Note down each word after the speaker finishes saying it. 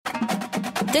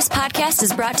This podcast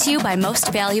is brought to you by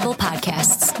Most Valuable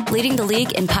Podcasts, leading the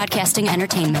league in podcasting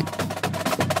entertainment.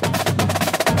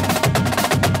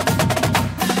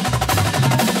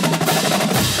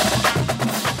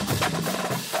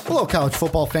 Hello, college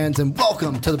football fans, and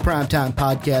welcome to the Primetime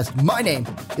Podcast. My name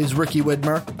is Ricky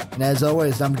Widmer, and as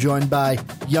always, I'm joined by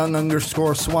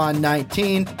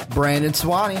young_Swan19, Brandon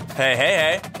Swanee.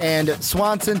 Hey. And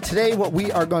Swanson, today what we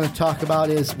are going to talk about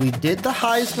is we did the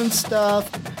Heisman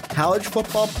stuff, college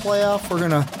football playoff. We're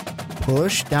going to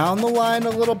push down the line a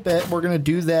little bit. We're going to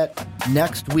do that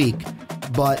next week.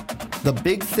 But the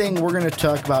big thing we're going to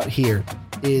talk about here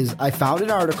is I found an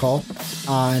article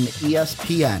on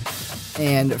ESPN.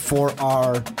 And for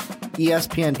our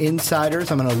ESPN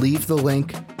insiders, I'm going to leave the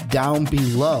link down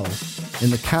below in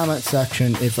the comment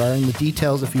section if in the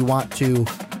details if you want to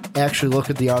actually look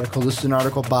at the article. This is an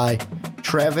article by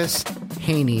Travis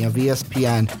Haney of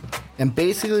ESPN. And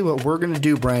basically what we're going to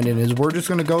do, Brandon, is we're just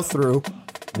going to go through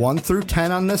 1 through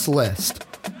 10 on this list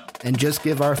and just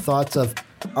give our thoughts of,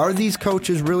 are these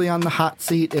coaches really on the hot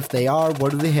seat? If they are,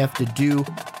 what do they have to do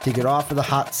to get off of the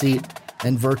hot seat?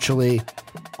 And virtually,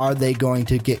 are they going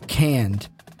to get canned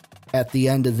at the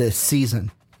end of this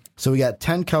season? So we got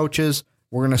 10 coaches.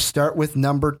 We're going to start with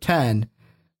number 10,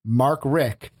 Mark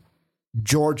Richt,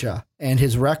 Georgia, and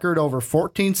his record over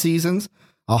 14 seasons,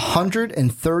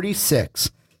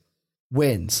 136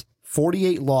 wins,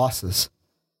 48 losses.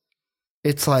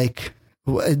 It's like,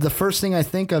 the first thing I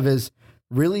think of is,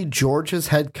 really, Georgia's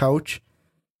head coach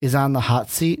is on the hot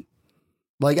seat?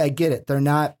 Like, I get it. They're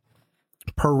not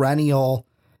perennial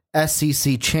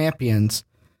SEC champions,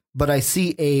 but I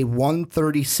see a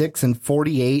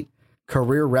 136-48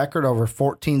 career record over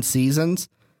 14 seasons,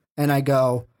 and I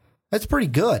go, that's pretty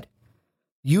good.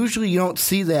 Usually you don't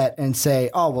see that and say,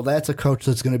 oh, well, that's a coach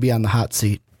that's going to be on the hot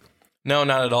seat. No,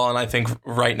 not at all. And I think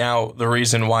right now the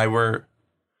reason why we're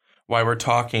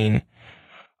talking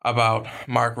about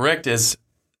Mark Richt is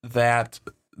that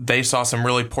they saw some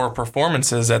really poor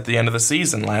performances at the end of the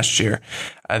season last year.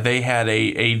 They had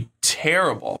a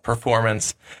terrible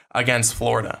performance against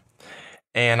Florida.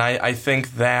 And I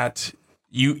think that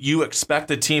you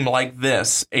expect a team like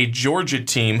this, a Georgia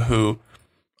team who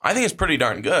I think is pretty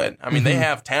darn good. I mean, they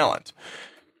have talent.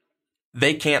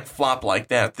 They can't flop like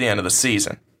that at the end of the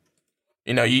season.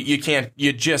 You know, you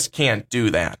just can't do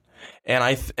that. And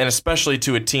especially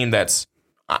to a team that's,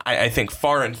 I think,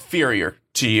 far inferior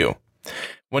to you.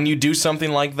 When you do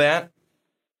something like that,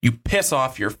 you piss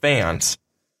off your fans,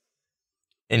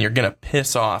 and you're going to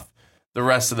piss off the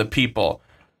rest of the people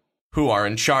who are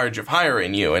in charge of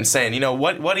hiring you and saying, you know,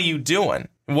 what are you doing?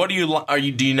 Do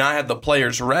you not have the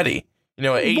players ready? You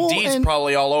know, AD's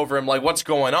probably all over him like, what's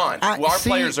going on? Our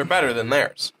players are better than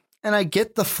theirs. And I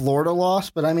get the Florida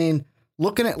loss, but I mean,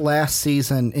 looking at last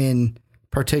season in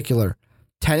particular,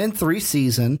 10-3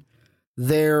 season,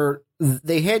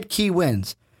 they had key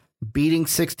wins. Beating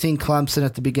 16 Clemson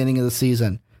at the beginning of the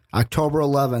season. October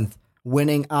 11th,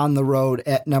 winning on the road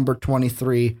at number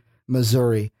 23,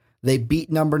 Missouri. They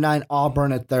beat number 9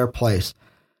 Auburn at their place.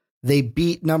 They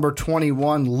beat number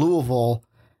 21 Louisville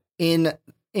in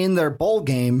their bowl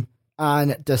game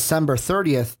on December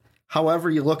 30th. However,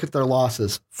 you look at their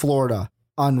losses. Florida,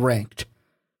 unranked.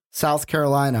 South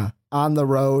Carolina, on the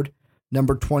road,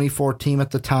 number 24 team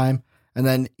at the time. And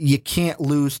then you can't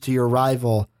lose to your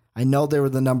rival. I know they were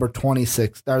the number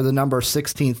 26 or the number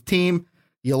 16th team.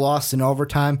 You lost in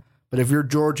overtime, but if you're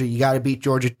Georgia, you got to beat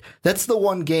Georgia. That's the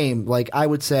one game. Like, I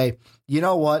would say, you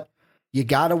know what? You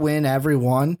got to win every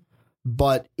one.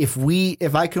 But if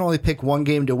I can only pick one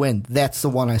game to win, that's the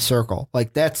one I circle.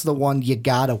 Like, that's the one you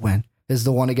got to win, is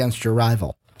the one against your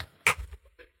rival.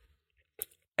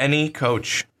 Any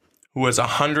coach who is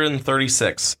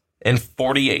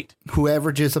 136-48, who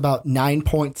averages about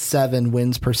 9.7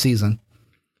 wins per season.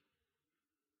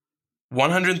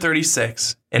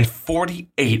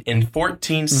 136-48 in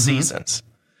 14 seasons.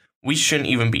 We shouldn't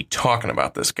even be talking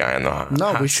about this guy in the hot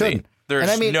No, we shouldn't.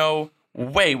 There's no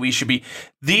way we should be.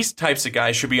 These types of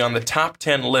guys should be on the top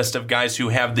 10 list of guys who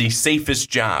have the safest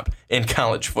job in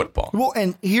college football. Well,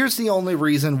 and here's the only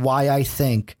reason why I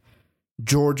think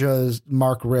Georgia's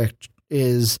Mark Richt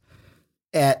is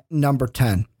at number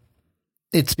 10.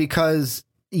 It's because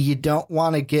you don't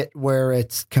want to get where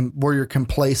where you're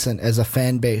complacent as a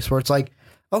fan base, where it's like,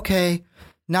 okay,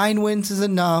 9 wins is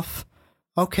enough.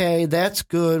 Okay, that's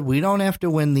good. We don't have to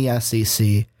win the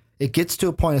SEC. It gets to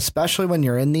a point, especially when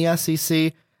you're in the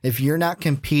SEC, if you're not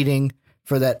competing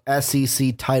for that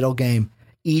SEC title game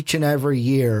each and every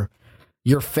year,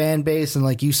 your fan base and,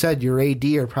 like you said, your AD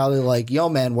are probably like, yo,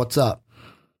 man, what's up?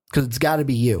 Because it's got to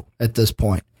be you at this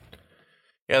point.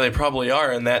 Yeah, they probably are.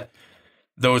 And that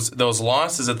those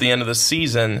losses at the end of the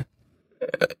season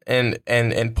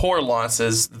and poor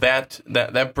losses,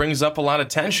 that brings up a lot of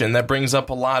tension. That brings up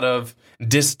a lot of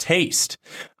distaste,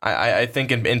 I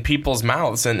think, in people's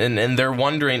mouths. And they're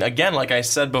wondering, again, like I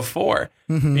said before,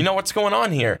 what's going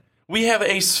on here? We have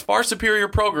a far superior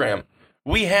program.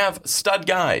 We have stud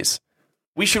guys.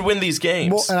 We should win these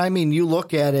games. Well, and I mean, you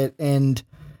look at it, and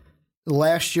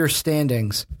last year's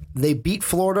standings, they beat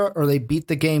Florida or they beat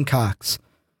the Gamecocks.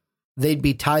 They'd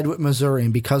be tied with Missouri,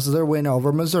 and because of their win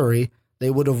over Missouri, they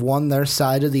would have won their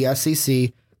side of the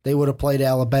SEC. They would have played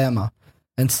Alabama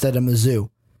instead of Mizzou.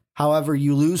 However,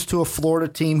 you lose to a Florida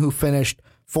team who finished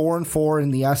 4-4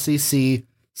 in the SEC,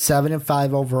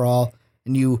 7-5 overall,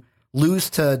 and you lose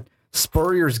to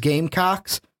Spurrier's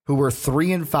Gamecocks, who were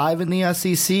 3-5 in the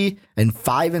SEC and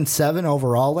 5-7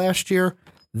 overall last year.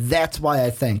 That's why I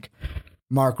think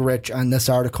Mark Rich on this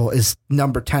article is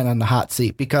number 10 on the hot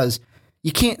seat, because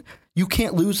you can't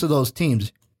lose to those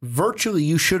teams. Virtually,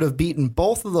 you should have beaten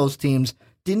both of those teams.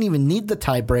 Didn't even need the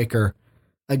tiebreaker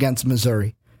against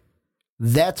Missouri.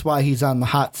 That's why he's on the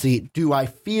hot seat. Do I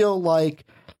feel like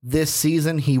this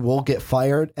season he will get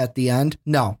fired at the end?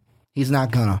 No, he's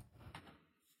not gonna.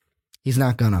 He's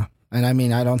not gonna. And I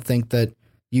mean, I don't think that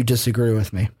you disagree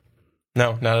with me.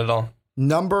 No, not at all.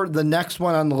 The next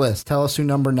one on the list. Tell us who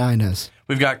number 9 is.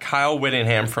 We've got Kyle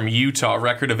Whittingham from Utah,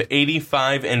 record of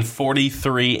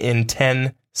 85-43 in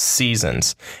 10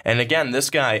 seasons. And again, this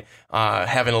guy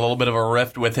having a little bit of a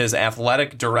rift with his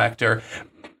athletic director.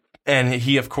 And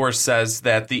he, of course, says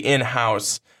that the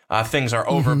in-house things are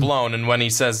overblown. And when he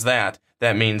says that,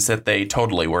 that means that they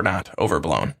totally were not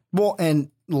overblown. Well,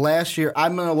 and last year,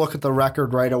 I'm going to look at the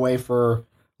record right away for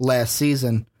last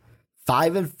season.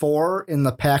 5-4 in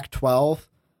the Pac-12,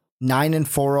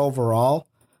 9-4 overall.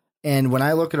 And when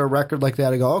I look at a record like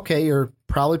that, I go, okay, you're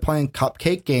probably playing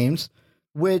cupcake games,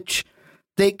 which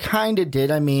they kind of did.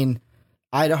 I mean,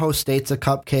 Idaho State's a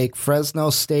cupcake.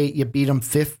 Fresno State, you beat them.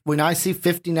 When I see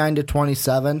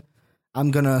 59-27,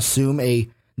 I'm going to assume a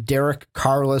Derek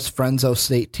Carless Fresno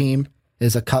State team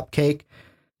is a cupcake.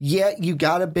 Yeah, you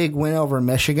got a big win over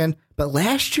Michigan, but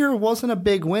last year wasn't a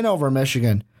big win over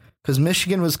Michigan because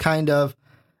Michigan was kind of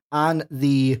on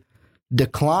the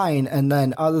decline. And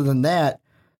then other than that,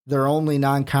 their only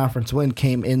non-conference win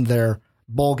came in their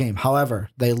bowl game. However,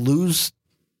 they lose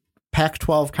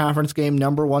Pac-12 conference game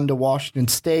number 1 to Washington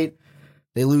State.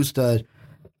 They lose to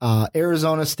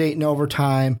Arizona State in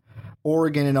overtime,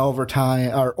 Oregon in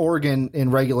overtime, or Oregon in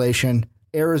regulation,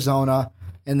 Arizona,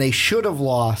 and they should have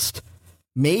lost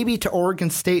maybe to Oregon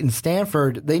State and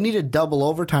Stanford. They needed double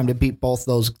overtime to beat both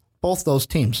those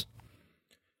teams.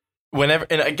 Whenever,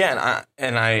 and again,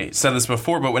 I said this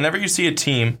before, but whenever you see a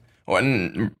team,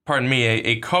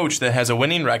 a coach that has a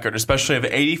winning record, especially of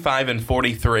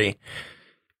 85-43.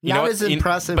 Not as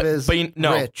impressive as Rich.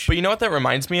 But you know what that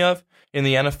reminds me of in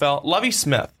the NFL? Lovie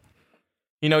Smith.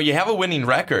 You have a winning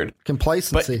record.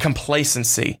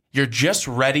 Complacency. You're just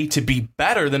ready to be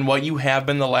better than what you have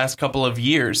been the last couple of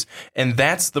years. And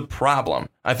that's the problem,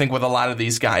 I think, with a lot of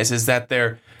these guys, is that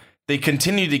they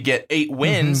continue to get 8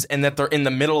 wins and that they're in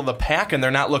the middle of the pack and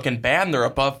they're not looking bad and they're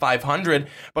above 500,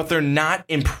 but they're not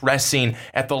impressing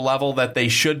at the level that they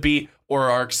should be or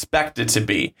are expected to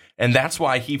be. And that's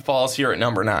why he falls here at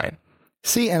number 9.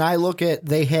 See, and I look at,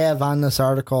 they have on this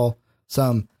article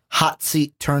some hot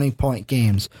seat turning point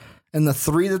games. And the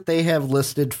 3 that they have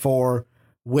listed for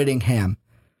Whittingham,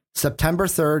 September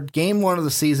 3rd, game 1 of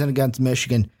the season against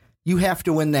Michigan. You have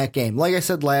to win that game. Like I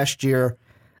said last year,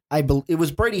 it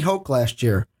was Brady Hoke last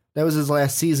year. That was his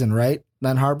last season, right?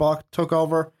 Then Harbaugh took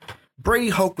over. Brady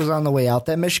Hoke was on the way out.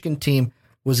 That Michigan team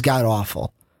was god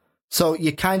awful. So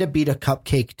you kind of beat a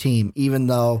cupcake team, even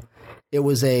though it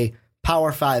was a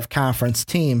Power 5 conference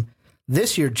team.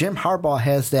 This year, Jim Harbaugh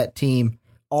has that team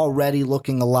already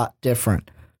looking a lot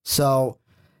different. So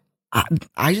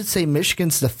I should say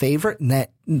Michigan's the favorite in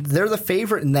that. They're the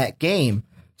favorite in that game.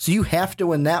 So you have to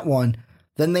win that one.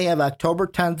 Then they have October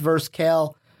 10th versus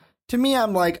Cal. To me,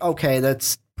 I'm like, okay,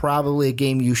 that's probably a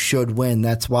game you should win.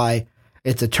 That's why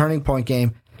it's a turning point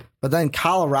game. But then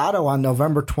Colorado on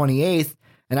November 28th,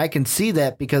 and I can see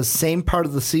that because same part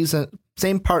of the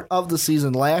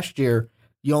season last year,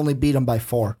 you only beat them by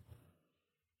 4.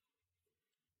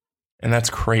 And that's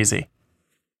crazy.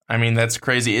 I mean, that's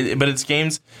crazy. But it's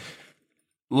games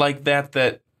like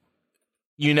that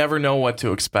you never know what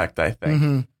to expect, I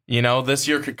think. This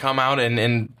year could come out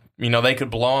and They could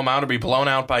blow them out or be blown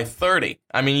out by 30.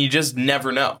 I mean, you just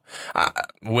never know.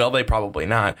 Will they? Probably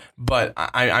not. But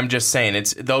I'm just saying,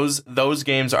 it's those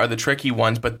games are the tricky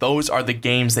ones, but those are the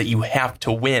games that you have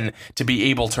to win to be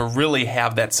able to really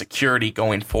have that security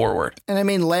going forward. And I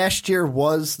mean, last year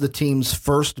was the team's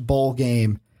first bowl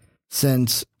game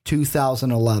since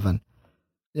 2011.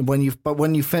 When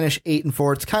you finish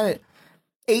 8-4, it's kind of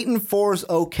 8-4 is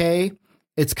okay.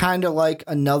 It's kind of like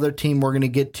another team we're going to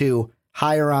get to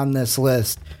higher on this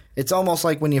list. It's almost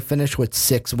like when you finish with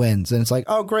 6 wins and it's like,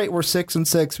 oh great, we're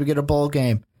 6-6, we get a bowl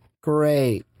game.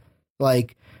 Great.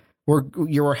 Like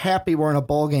you're happy we're in a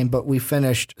bowl game, but we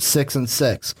finished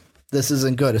 6-6. This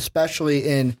isn't good, especially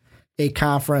in a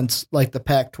conference like the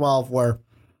Pac-12 where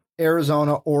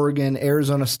Arizona, Oregon,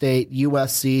 Arizona State,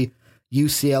 USC,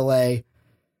 UCLA,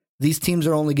 these teams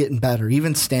are only getting better.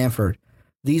 Even Stanford.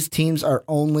 These teams are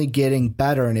only getting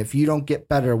better, and if you don't get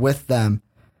better with them,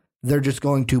 they're just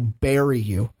going to bury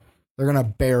you. They're going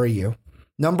to bury you.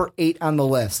 Number 8 on the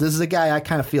list. This is a guy I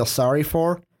kind of feel sorry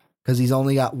for because he's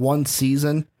only got 1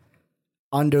 season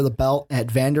under the belt at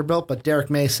Vanderbilt, but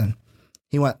Derek Mason.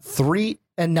 He went 3-9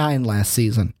 last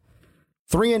season.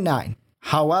 3-9.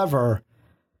 However,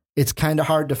 it's kind of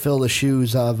hard to fill the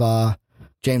shoes of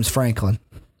James Franklin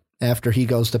after he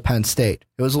goes to Penn State.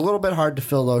 It was a little bit hard to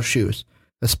fill those shoes,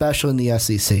 especially in the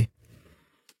SEC.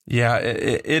 Yeah,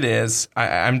 it is.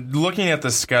 I'm looking at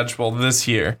the schedule this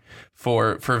year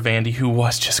for Vandy, who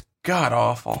was just god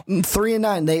awful.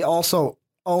 3-9. They also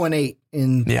 0-8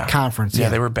 in conference. Yeah,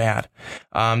 they were bad.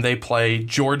 They play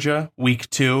Georgia week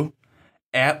 2,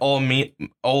 at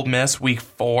Ole Miss week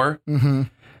 4.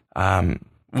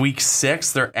 Mm-hmm. Week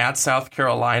 6, they're at South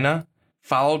Carolina,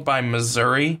 followed by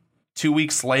Missouri. 2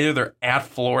 weeks later, they're at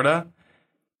Florida.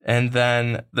 And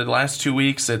then the last 2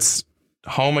 weeks, it's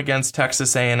home against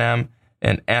Texas A&M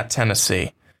and at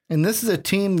Tennessee. And this is a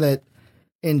team that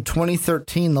in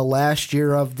 2013, the last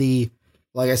year of the,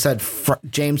 like I said,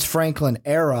 James Franklin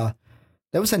era,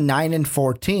 that was a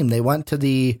 9-4 team. They went to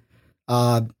the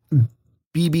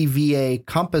BBVA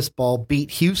Compass Bowl,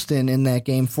 beat Houston in that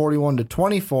game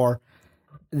 41-24.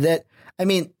 That, I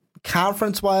mean,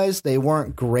 conference-wise, they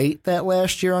weren't great that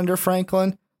last year under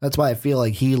Franklin. That's why I feel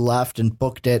like he left and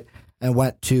booked it and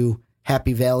went to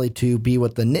Happy Valley to be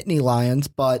with the Nittany Lions.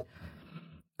 But,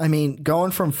 I mean,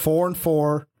 going from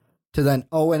 4-4 to then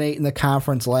 0-8 in the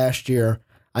conference last year,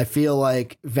 I feel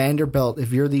like Vanderbilt,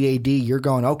 if you're the AD, you're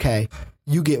going, okay,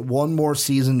 you get one more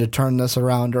season to turn this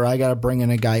around, or I got to bring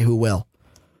in a guy who will,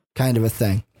 kind of a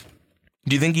thing.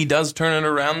 Do you think he does turn it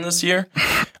around this year?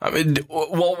 I mean,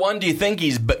 well, one, do you think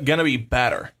he's going to be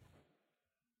better?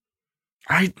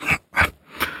 I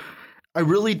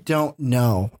really don't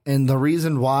know. And the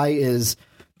reason why is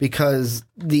because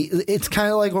it's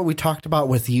kind of like what we talked about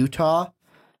with Utah,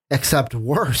 except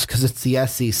worse because it's the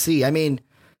SEC. I mean,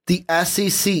 the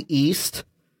SEC East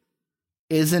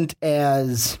isn't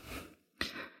as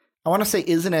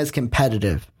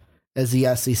competitive as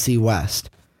the SEC West.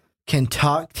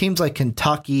 Teams like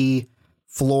Kentucky,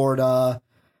 Florida,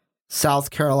 South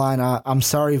Carolina. I'm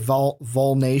sorry,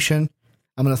 Vol Nation.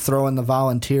 I'm going to throw in the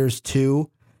Volunteers too.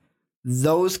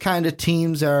 Those kind of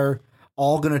teams are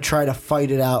all going to try to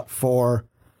fight it out for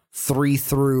 3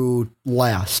 through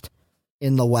last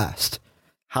in the West.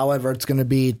 However, it's going to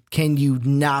be, can you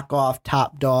knock off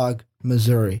top dog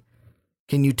Missouri?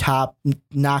 Can you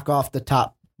knock off the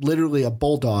top, literally a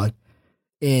bulldog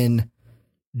in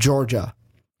Georgia?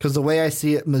 Because the way I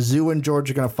see it, Mizzou and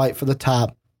Georgia are going to fight for the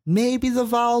top. Maybe the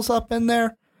Vols up in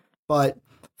there, but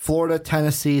Florida,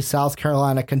 Tennessee, South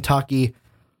Carolina, Kentucky,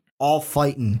 all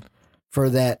fighting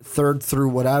for that 3rd through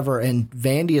whatever. And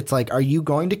Vandy, it's like, are you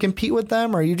going to compete with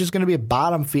them, or are you just going to be a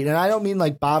bottom feeder? And I don't mean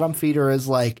like bottom feeder as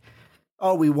like,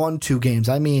 oh, we won 2 games.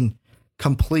 I mean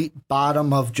complete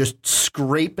bottom of just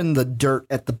scraping the dirt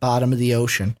at the bottom of the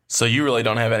ocean. So you really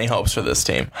don't have any hopes for this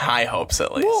team. High hopes,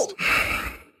 at least.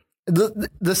 Well,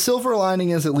 the silver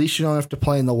lining is at least you don't have to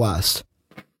play in the West.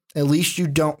 At least you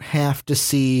don't have to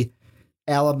see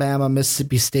Alabama,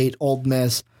 Mississippi State, Ole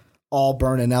Miss,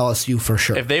 Auburn, and LSU for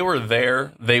sure. If they were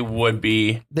there, they'd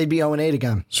be 0-8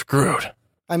 again. Screwed.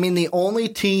 I mean, the only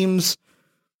teams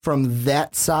from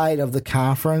that side of the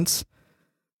conference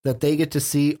that they get to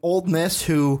see, Ole Miss,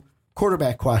 who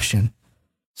quarterback question.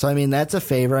 So, I mean, that's a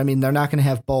favor. I mean, they're not going to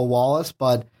have Bo Wallace,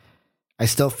 but I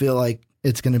still feel like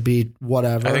it's going to be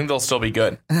whatever. I think they'll still be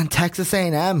good. And then Texas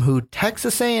A&M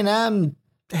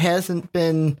hasn't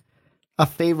been a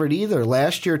favorite either.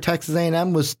 Last year, Texas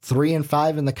A&M was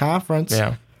 3-5 in the conference.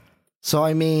 Yeah. So,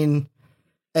 I mean,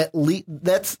 at least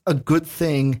that's a good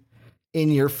thing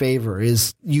in your favor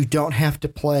is you don't have to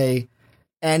play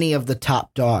any of the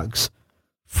top dogs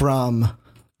from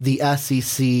the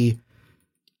SEC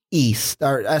East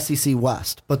or SEC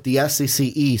West, but the SEC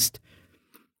East,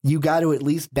 you got to at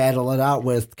least battle it out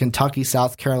with Kentucky,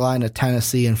 South Carolina,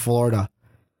 Tennessee, and Florida.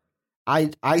 I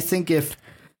think if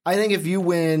you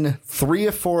win 3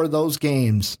 or 4 of those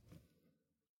games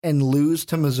and lose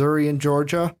to Missouri and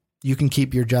Georgia, you can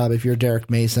keep your job if you're Derek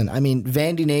Mason. I mean,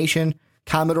 Vandy Nation,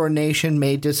 Commodore Nation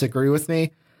may disagree with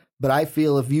me, but I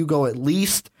feel if you go at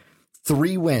least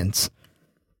 3 wins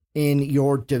in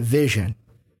your division,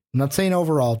 I'm not saying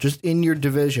overall, just in your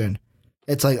division,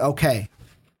 it's like, okay,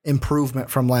 improvement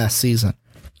from last season.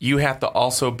 You have to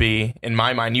also be, in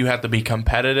my mind, you have to be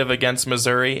competitive against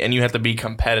Missouri and you have to be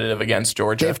competitive against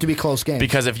Georgia. They have to be close games.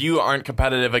 Because if you aren't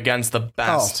competitive against the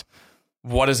best,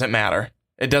 what does it matter?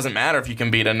 It doesn't matter if you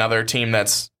can beat another team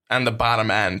that's on the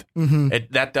bottom end.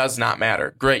 That does not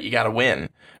matter. Great, you got to win.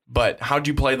 But how'd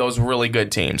you play those really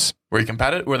good teams? Were you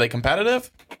competitive? Were they competitive?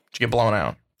 Did you get blown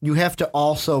out? You have to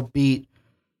also beat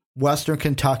Western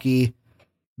Kentucky,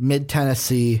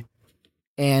 Mid-Tennessee,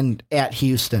 and at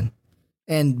Houston.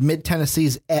 And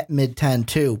Mid-Tennessee's at Mid-10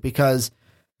 too, because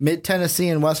Mid-Tennessee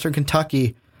and Western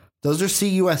Kentucky, those are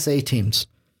CUSA teams.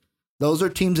 Those are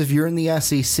teams, if you're in the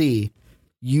SEC,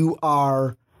 you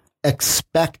are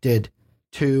expected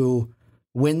to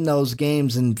win those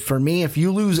games. And for me, if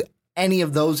you lose any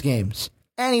of those games,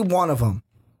 any one of them,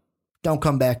 don't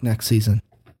come back next season.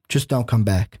 Just don't come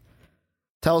back.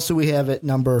 Tell us who we have at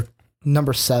number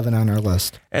 7 on our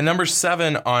list. And number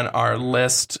 7 on our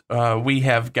list, we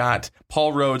have got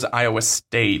Paul Rhoads, Iowa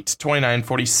State,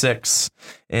 29-46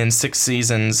 in 6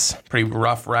 seasons. Pretty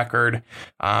rough record.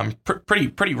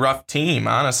 Pretty rough team,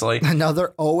 honestly.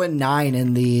 Another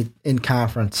 0-9 in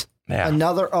conference. Yeah.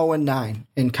 Another 0-9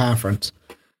 in conference.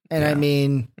 And I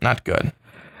mean, not good.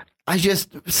 I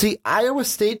just see Iowa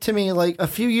State to me, like a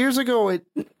few years ago,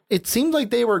 it seemed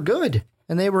like they were good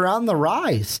and they were on the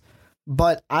rise.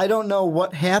 But I don't know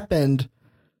what happened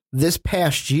this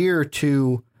past year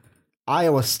to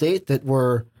Iowa State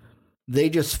they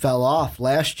just fell off.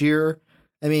 Last year,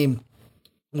 I mean,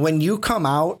 when you come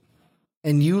out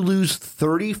and you lose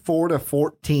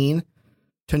 34-14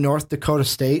 to North Dakota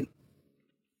State,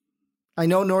 I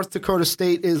know North Dakota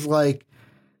State is like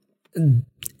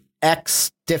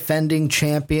ex-defending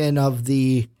champion of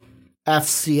the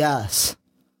FCS,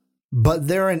 but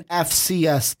they're an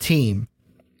FCS team.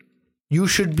 You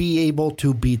should be able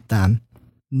to beat them.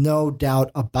 No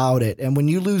doubt about it. And when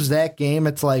you lose that game,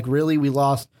 it's like, really, we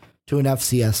lost to an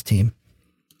FCS team.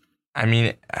 I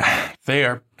mean,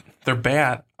 they're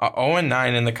bad.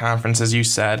 0-9 in the conference, as you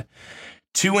said.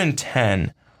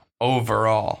 2-10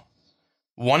 overall.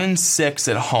 1-6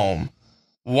 at home.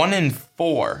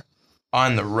 1-4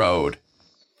 on the road.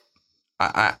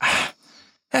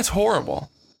 That's horrible.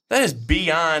 That is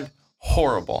beyond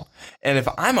horrible. And if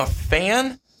I'm a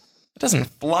fan, it doesn't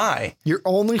fly. Your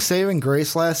only saving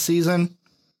grace last season,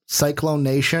 Cyclone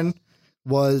Nation,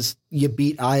 was you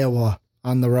beat Iowa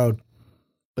on the road.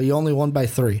 But you only won by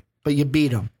 3. But you beat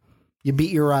them. You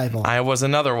beat your rival. Iowa's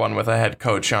another one with a head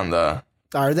coach on the...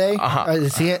 Are they?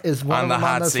 Is one on of the them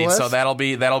hot on this seat? list? So that'll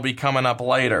be coming up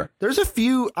later. There's a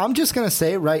few. I'm just gonna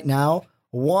say right now.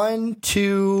 1,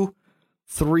 2,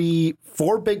 3,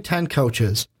 4 Big Ten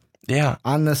coaches. Yeah,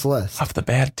 on this list of the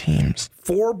bad teams.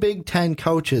 4 Big Ten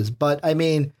coaches, but I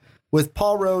mean, with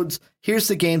Paul Rhoads, here's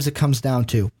the games it comes down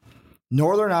to: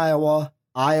 Northern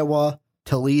Iowa,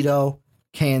 Toledo,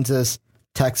 Kansas,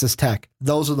 Texas Tech.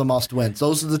 Those are the must wins.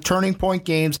 Those are the turning point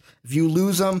games. If you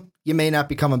lose them, you may not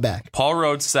be coming back. Paul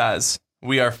Rhoads says,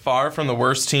 "We are far from the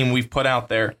worst team we've put out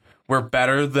there. We're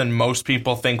better than most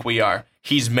people think we are."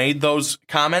 He's made those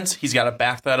comments. He's got to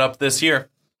back that up this year.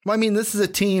 Well, I mean, this is a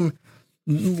team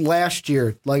last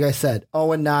year, like I said,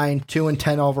 0-9,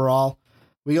 2-10 overall.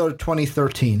 We go to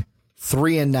 2013,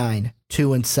 3-9,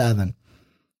 2-7.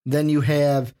 Then you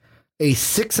have a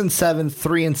 6-7,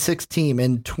 3-6 team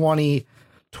in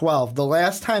 2012. The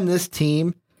last time this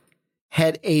team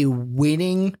had a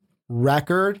winning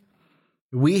record,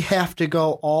 we have to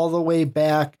go all the way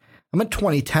back. I'm at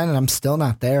 2010 and I'm still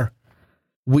not there.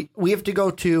 We have to go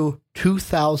to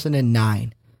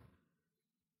 2009.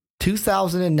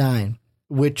 2009,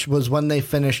 which was when they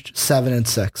finished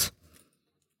 7-6.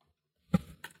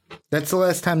 That's the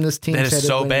last time this team had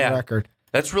a winning record.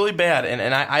 That's really bad.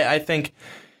 And I think,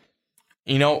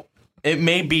 it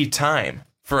may be time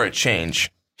for a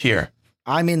change here.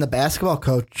 I mean, the basketball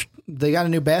coach, they got a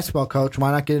new basketball coach.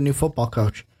 Why not get a new football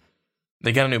coach?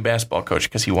 They got a new basketball coach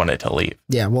because he wanted to leave.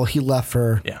 Yeah, well, he left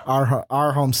for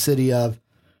our home city of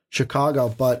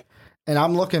Chicago. And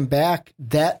I'm looking back,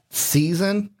 that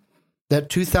season, that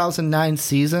 2009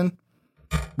 season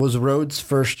was Rhoads'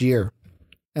 first year.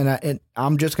 and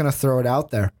I'm just going to throw it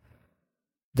out there.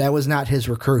 That was not his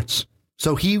recruits.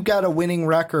 So he got a winning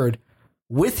record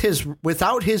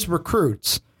without his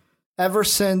recruits ever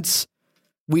since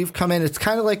we've come in. It's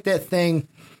kind of like that thing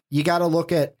you got to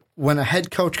look at when a head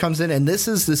coach comes in, and this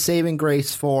is the saving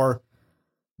grace for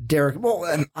Derek.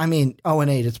 Well, I mean,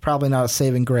 0-8, it's probably not a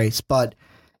saving grace, but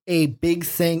a big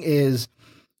thing is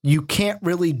you can't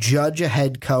really judge a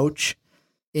head coach,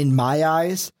 in my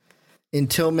eyes,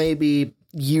 until maybe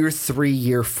year 3,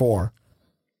 year 4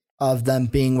 of them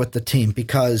being with the team,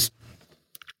 because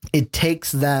it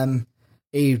takes them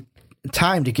a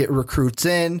time to get recruits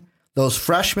in. Those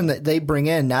freshmen that they bring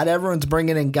in, not everyone's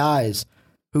bringing in guys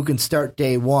who can start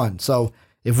day one. So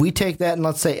if we take that and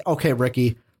let's say, okay,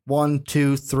 Ricky, 1,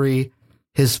 2, 3,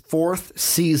 his 4th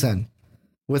season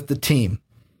with the team,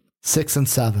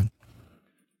 6-7.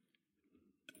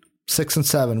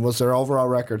 6-7 was their overall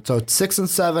record. So it's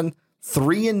 6-7,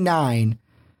 3-9,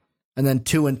 and then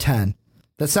 2-10.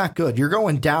 That's not good. You're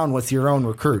going down with your own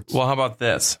recruits. Well, how about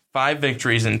this? 5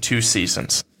 victories in 2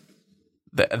 seasons.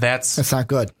 That's not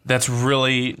good. That's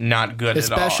really not good at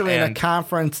all. Especially in a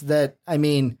conference that, I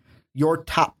mean, your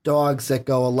top dogs that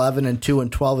go 11-2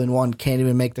 and 12-1 can't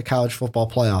even make the college football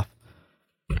playoff.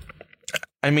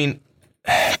 I mean,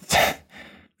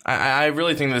 I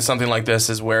really think that something like this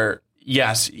is where,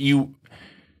 yes, you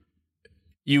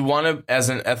want to, as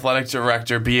an athletic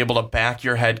director, be able to back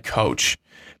your head coach.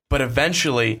 But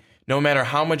eventually, no matter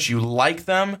how much you like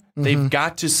them, they've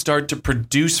got to start to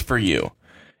produce for you.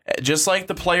 Just like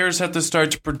the players have to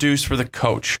start to produce for the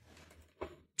coach.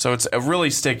 So it's a really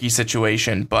sticky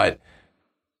situation, but,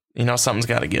 something's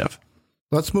got to give.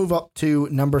 Let's move up to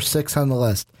number 6 on the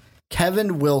list.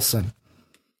 Kevin Wilson,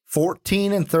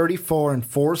 14-34 in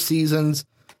 4 seasons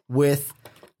with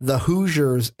the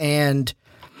Hoosiers. And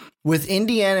with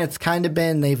Indiana, it's kind of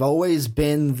been, they've always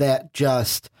been that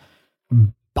just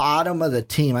bottom of the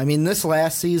team. I mean, this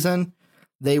last season,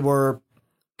 they were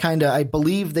I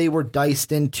believe they were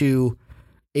diced into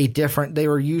they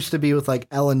were used to be with like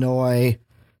Illinois,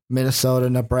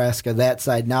 Minnesota, Nebraska, that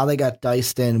side. Now they got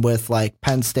diced in with like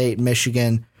Penn State,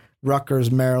 Michigan, Rutgers,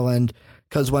 Maryland.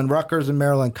 Because when Rutgers and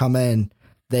Maryland come in,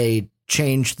 they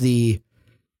changed the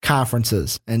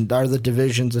conferences and are the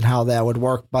divisions and how that would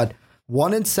work. But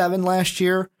 1-7 last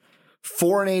year,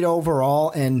 4-8 overall.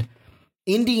 And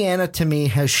Indiana to me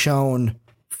has shown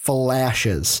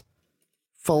flashes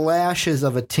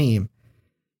of a team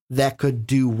that could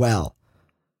do well.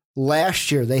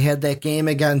 Last year, they had that game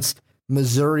against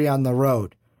Missouri on the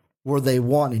road where they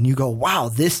won, and you go, wow,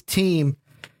 this team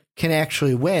can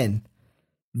actually win.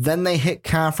 Then they hit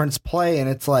conference play, and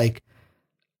it's like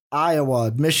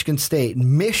Iowa, Michigan State,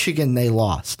 Michigan they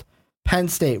lost. Penn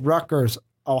State, Rutgers,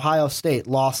 Ohio State,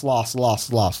 lost.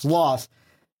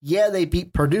 Yeah, they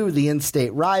beat Purdue, the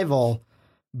in-state rival,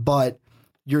 but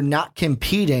you're not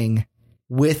competing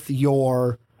with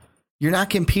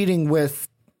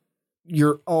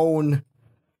your own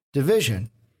division.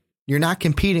 You're not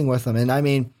competing with them. And I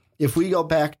mean, if we go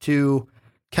back to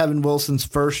Kevin Wilson's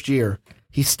first year,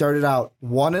 he started out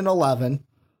 1-11,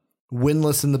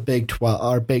 winless in the Big 12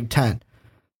 or Big 10.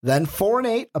 Then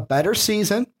 4-8, a better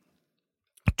season,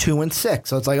 2-6.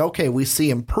 So it's like, okay, we see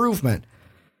improvement.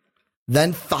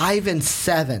 Then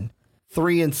 5-7,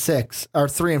 3-6 or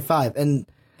 3-5, and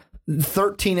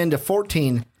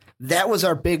 13-14. That was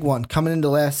our big one coming into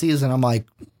last season. I'm like,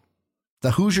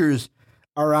 the Hoosiers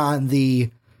are on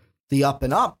the up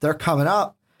and up. They're coming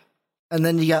up. And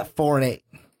then you got 4-8,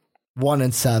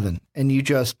 1-7, and you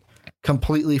just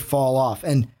completely fall off.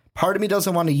 And part of me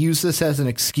doesn't want to use this as an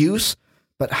excuse,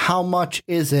 but how much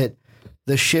is it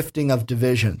the shifting of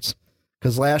divisions?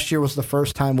 Because last year was the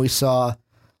first time we saw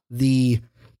the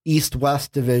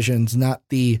East-West divisions, not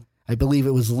I believe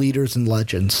it was leaders and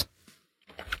legends.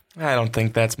 I don't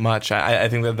think that's much. I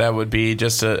think that would be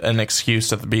just an excuse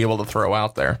to be able to throw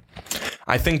out there.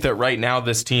 I think that right now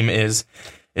this team is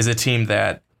a team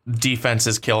that defense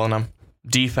is killing them.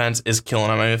 Defense is killing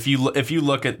them. I mean, if you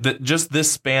look at just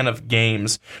this span of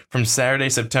games from Saturday,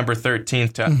 September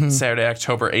 13th to Saturday,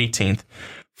 October 18th,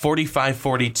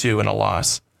 45-42 in a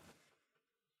loss.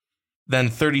 Then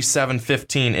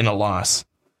 37-15 in a loss.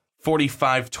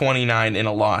 45-29 in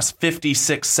a loss.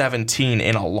 56-17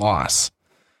 in a loss.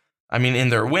 I mean, in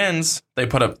their wins, they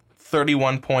put up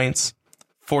 31 points,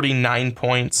 49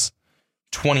 points,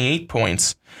 28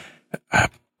 points.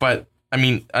 But, I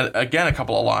mean, again, a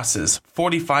couple of losses.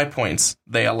 45 points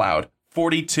they allowed.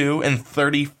 42 and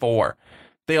 34.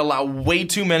 They allow way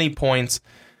too many points.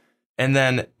 And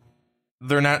then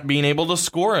they're not being able to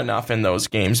score enough in those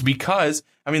games because,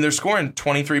 I mean, they're scoring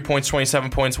 23 points,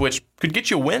 27 points, which could get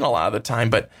you a win a lot of the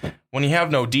time. But when you have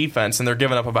no defense and they're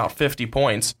giving up about 50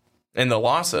 points in the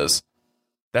losses,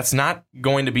 that's not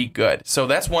going to be good. So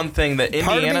that's one thing that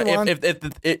Indiana,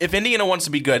 if Indiana wants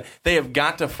to be good, they have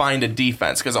got to find a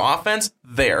defense because offense,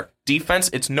 there. Defense,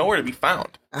 it's nowhere to be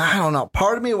found. I don't know.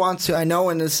 Part of me wants to, I know,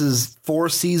 and this is 4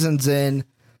 seasons in,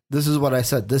 this is what I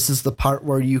said. This is the part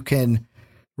where you can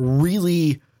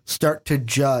really start to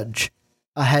judge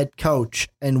a head coach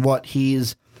and what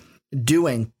he's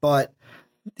doing. But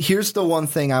here's the one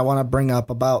thing I want to bring up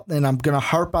about, and I'm going to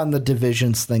harp on the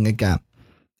divisions thing again.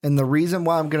 And the reason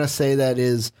why I'm going to say that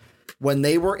is when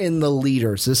they were in the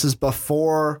leaders, this is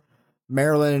before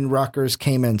Maryland and Rutgers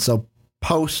came in. So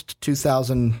post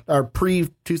 2000 or pre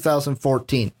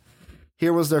 2014,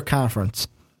 here was their conference: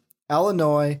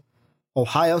 Illinois,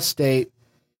 Ohio State,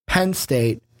 Penn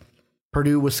State,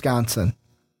 Purdue, Wisconsin.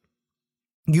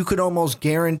 You could almost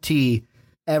guarantee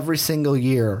every single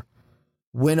year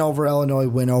win over Illinois,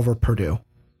 win over Purdue.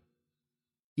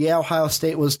 Yeah, Ohio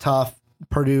State was tough.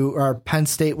 Purdue or Penn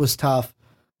State was tough.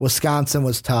 Wisconsin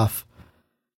was tough.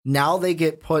 Now they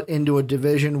get put into a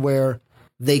division where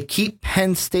they keep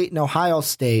Penn State and Ohio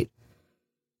State,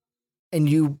 and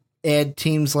you add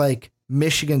teams like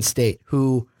Michigan State,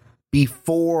 who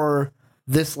before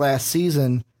this last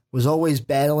season was always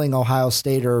battling Ohio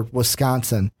State or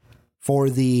Wisconsin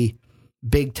for the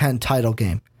Big Ten title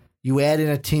game. You add in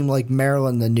a team like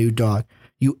Maryland, the new dog.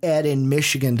 You add in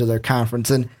Michigan to their conference.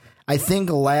 And I think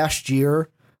last year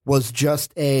was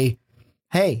just a,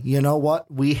 hey, you know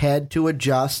what? We had to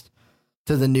adjust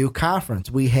to the new conference.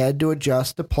 We had to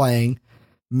adjust to playing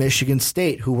Michigan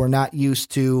State, who we're not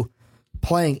used to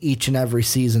playing each and every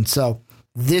season. So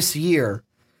this year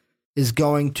is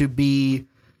going to be,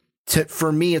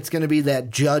 for me, it's going to be that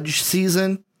judge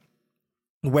season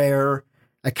where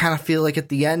I kind of feel like at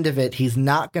the end of it, he's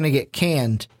not going to get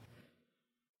canned.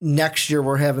 Next year,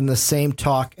 we're having the same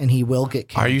talk, and he will get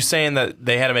canned. Are you saying that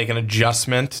they had to make an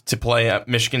adjustment to play at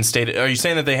Michigan State? Are you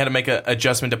saying that they had to make an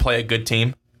adjustment to play a good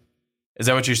team? Is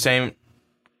that what you're saying?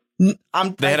 They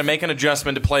had to make an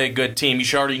adjustment to play a good team. You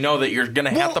should already know that you're going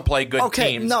to have to play good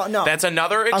teams. No. That's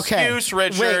another excuse,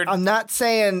 Richard. Wait, I'm not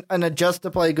saying an adjust to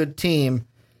play a good team.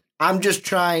 I'm just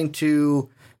trying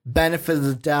to benefit of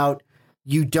the doubt.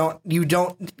 You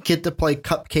don't get to play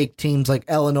cupcake teams like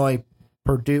Illinois,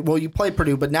 Purdue. Well, you play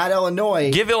Purdue, but not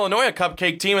Illinois. Give Illinois a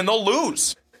cupcake team and they'll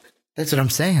lose. That's what I'm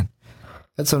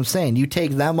saying. You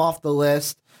take them off the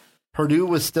list. Purdue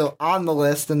was still on the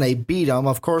list and they beat them.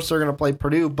 Of course, they're going to play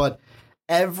Purdue, but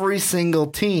every single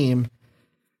team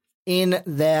in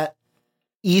that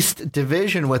East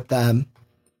Division with them,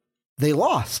 they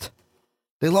lost.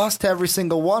 They lost to every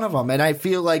single one of them. And I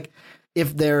feel like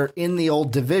if they're in the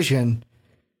old division,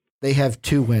 they have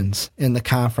 2 wins in the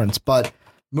conference. But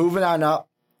moving on up,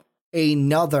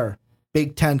 another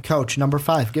Big Ten coach, number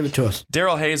 5. Give it to us.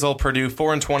 Darrell Hazel, Purdue,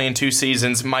 4-20 in 2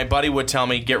 seasons. My buddy would tell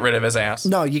me, get rid of his ass.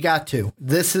 No, you got to.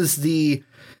 This is the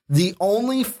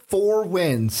only 4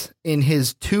 wins in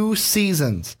his 2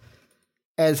 seasons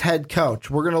as head coach.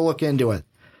 We're going to look into it.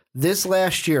 This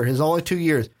last year, his only 2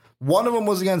 years, one of them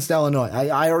was against Illinois.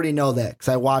 I already know that because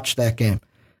I watched that game.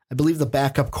 I believe the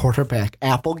backup quarterback,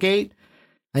 Applegate,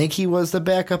 I think he was the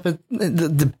backup.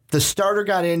 The starter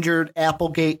got injured.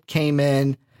 Applegate came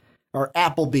in. Or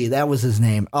Appleby, that was his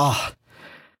name. Oh,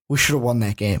 we should have won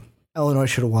that game. Illinois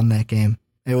should have won that game.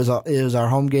 It was our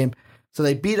home game. So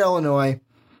they beat Illinois.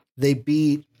 They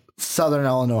beat Southern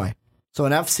Illinois. So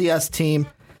an FCS team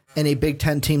and a Big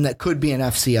Ten team that could be an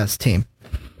FCS team.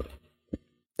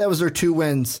 That was their 2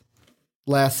 wins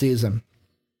last season.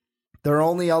 Their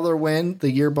only other win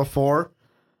the year before,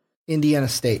 Indiana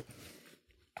State.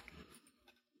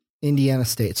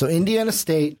 So Indiana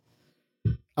State,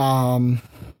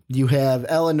 you have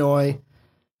Illinois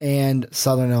and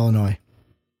Southern Illinois.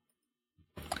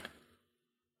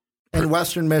 And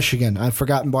Western Michigan. I've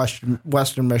forgotten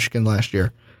Western Michigan last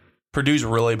year. Purdue's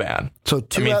really bad. So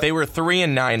they were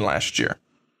 3-9 last year.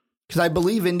 Because I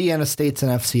believe Indiana State's an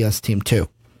FCS team too,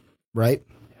 right?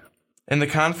 In the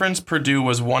conference, Purdue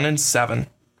was 1-7.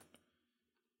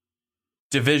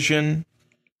 Division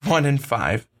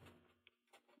 1-5.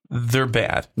 They're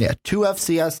bad. Yeah, 2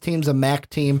 FCS teams, a MAC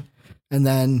team. And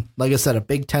then, like I said, a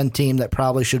Big Ten team that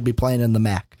probably should be playing in the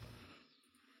MAC.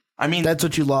 I mean, that's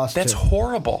what you lost. That's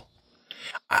horrible.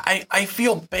 I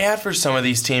feel bad for some of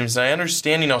these teams. I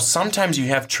understand, sometimes you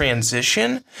have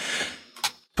transition,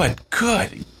 but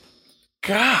good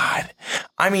God.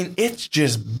 I mean, it's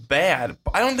just bad.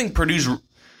 I don't think Purdue's,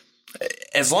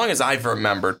 as long as I've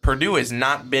remembered, Purdue has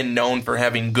not been known for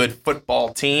having good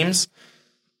football teams.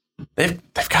 they've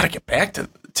got to get back to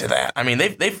that. I mean,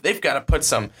 they've got to put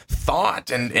some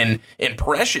thought and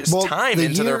precious time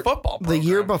into their football program. The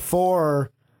year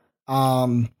before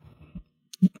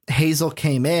Hazel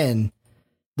came in,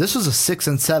 this was a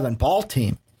 6-7 ball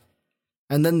team.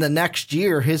 And then the next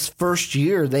year, his first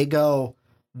year, they go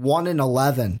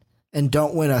 1-11 and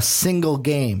don't win a single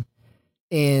game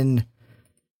in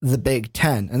the Big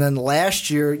Ten. And then last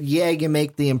year, you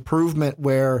make the improvement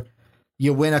where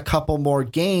you win a couple more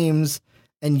games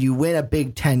and you win a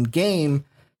Big Ten game.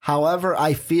 However,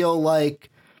 I feel like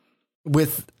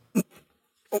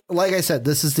like I said,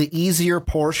 this is the easier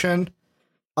portion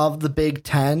of the Big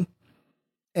Ten.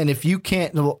 And if you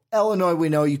can't, Illinois, we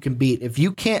know you can beat. If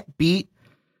you can't beat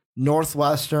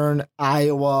Northwestern,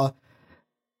 Iowa,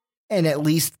 and at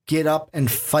least get up and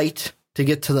fight to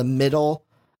get to the middle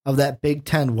of that Big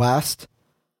Ten West,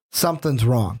 something's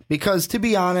wrong. Because to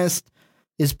be honest,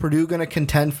 is Purdue going to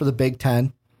contend for the Big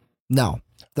Ten? No,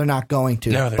 they're not going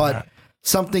to. No, they're not.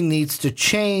 Something needs to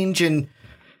change. And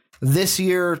this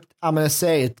year, I'm going to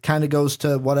say it kind of goes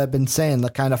to what I've been saying, the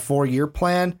kind of 4-year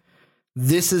plan.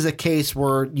 This is a case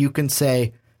where you can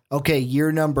say, okay,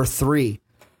 year number 3,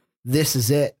 this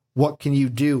is it. What can you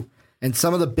do? And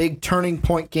some of the big turning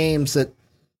point games that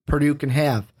Purdue can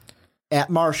have at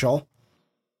Marshall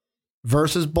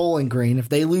versus Bowling Green. If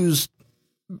they lose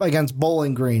against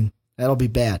Bowling Green, that'll be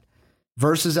bad.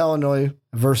 Versus Illinois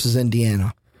versus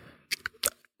Indiana.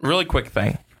 Really quick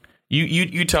thing.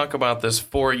 You talk about this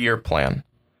 4-year plan.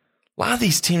 A lot of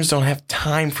these teams don't have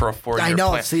time for a 4-year plan. I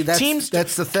know. See,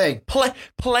 that's the thing.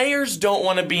 Players don't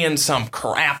want to be in some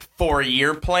crap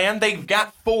 4-year plan. They've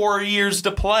got 4 years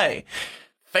to play.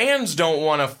 Fans don't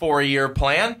want a 4-year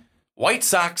plan. White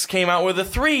Sox came out with a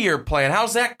 3-year plan.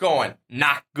 How's that going?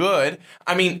 Not good.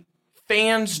 I mean,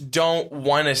 fans don't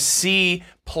want to see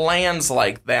plans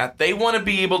like that. They want to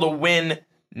be able to win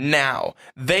now.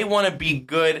 They want to be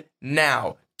good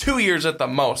now. 2 years at the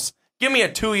most. Give me a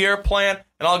 2-year plan,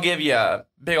 and I'll give you a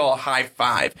big old high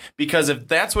five. Because if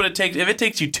that's what it takes, if it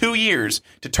takes you 2 years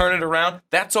to turn it around,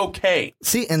 that's okay.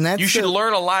 See, and that's you should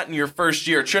learn a lot in your first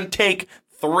year. It shouldn't take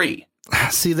 3.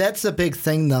 See, that's the big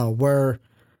thing, though, where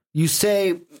you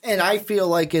say, and I feel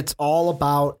like it's all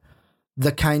about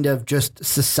the kind of just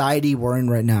society we're in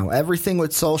right now. Everything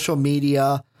with social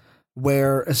media,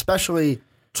 where especially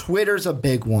Twitter's a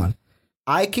big one.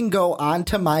 I can go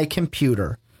onto my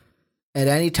computer at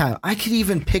any time. I could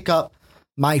even pick up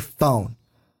my phone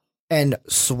and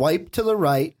swipe to the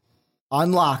right,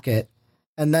 unlock it,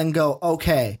 and then go,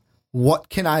 okay, what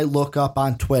can I look up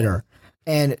on Twitter?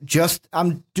 And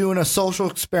I'm doing a social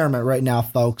experiment right now,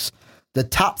 folks. The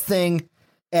top thing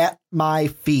at my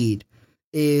feed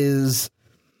is,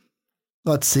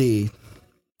 let's see,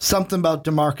 something about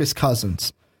DeMarcus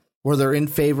Cousins, where they're in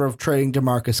favor of trading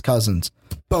DeMarcus Cousins.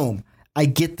 Boom. I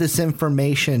get this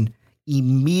information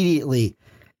immediately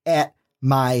at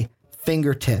my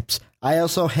fingertips. I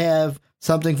also have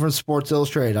something from Sports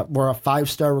Illustrated where a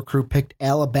 5-star recruit picked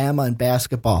Alabama in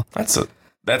basketball.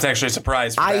 That's actually a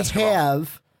surprise for basketball. I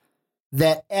have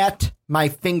that at my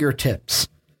fingertips.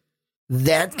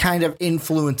 That kind of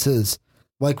influences,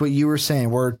 like what you were saying,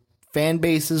 where fan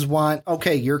bases want,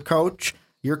 okay, you're coach,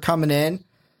 you're coming in.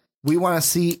 We want to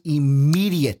see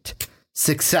immediate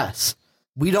success.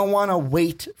 We don't want to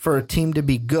wait for a team to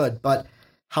be good. But,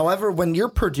 however, when you're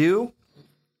Purdue,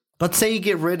 let's say you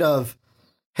get rid of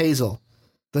Hazel,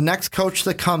 the next coach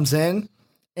that comes in,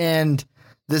 and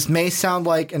this may sound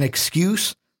like an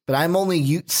excuse, but I'm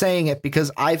only saying it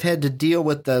because I've had to deal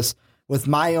with this with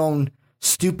my own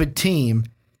stupid team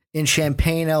in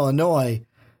Champaign, Illinois,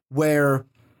 where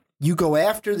you go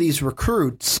after these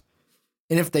recruits,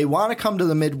 and if they want to come to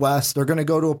the Midwest, they're going to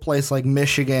go to a place like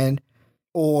Michigan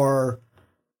or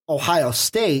Ohio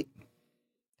State.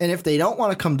 And if they don't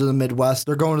want to come to the Midwest,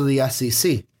 they're going to the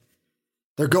SEC.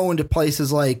 They're going to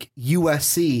places like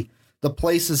USC, the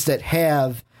places that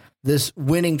have this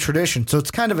winning tradition. So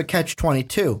it's kind of a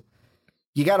catch-22.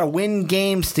 You got to win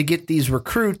games to get these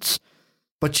recruits,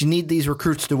 but you need these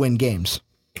recruits to win games.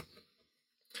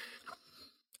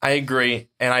 I agree.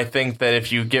 And I think that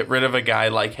if you get rid of a guy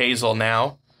like Hazel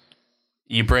now,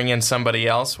 you bring in somebody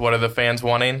else, what are the fans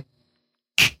wanting?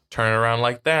 Turn it around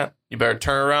like that. You better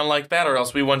turn around like that, or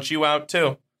else we want you out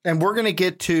too. And we're gonna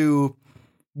get to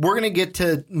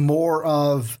more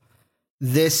of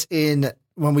this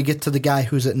when we get to the guy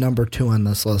who's at number 2 on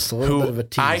this list. A little bit of a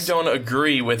tease. I don't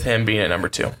agree with him being at number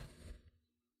 2.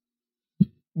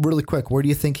 Really quick, where do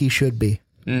you think he should be?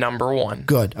 Number 1.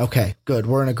 Good. Okay, good.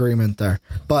 We're in agreement there.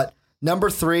 But number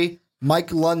 3,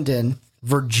 Mike London,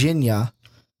 Virginia.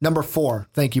 Number 4,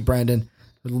 thank you, Brandon,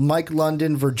 Mike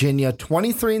London, Virginia,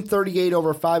 23-38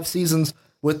 over 5 seasons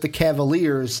with the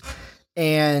Cavaliers.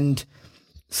 And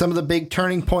some of the big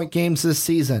turning point games this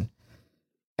season.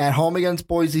 At home against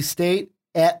Boise State,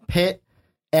 at Pitt,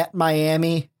 at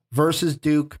Miami, versus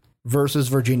Duke, versus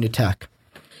Virginia Tech.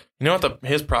 You know what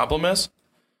his problem is?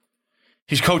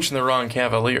 He's coaching the wrong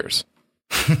Cavaliers.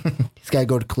 He's got to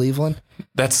go to Cleveland.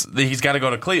 He's got to go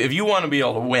to Cleveland. If you want to be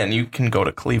able to win, you can go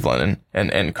to Cleveland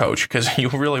and coach, because you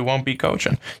really won't be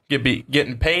coaching. You'll be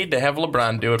getting paid to have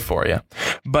LeBron do it for you.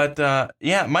 But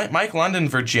Mike London,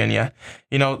 Virginia,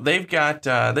 they've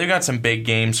got some big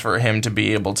games for him to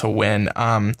be able to win.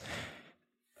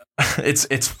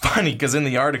 It's funny because in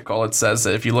the article it says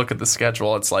that if you look at the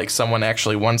schedule, it's like someone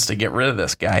actually wants to get rid of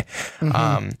this guy.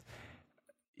 Mm-hmm.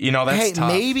 That's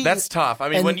tough. That's tough. I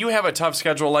mean, when you have a tough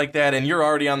schedule like that and you're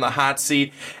already on the hot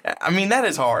seat, I mean, that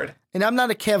is hard. And I'm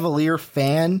not a Cavalier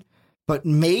fan, but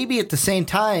maybe at the same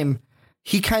time,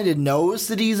 he kind of knows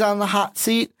that he's on the hot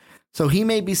seat. So he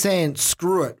may be saying,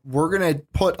 screw it. We're going to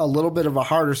put a little bit of a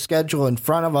harder schedule in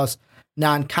front of us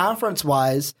non-conference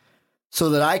wise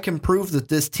so that I can prove that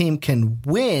this team can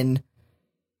win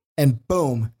and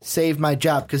boom, save my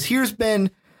job. Because here's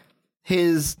been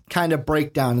his kind of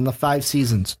breakdown in the 5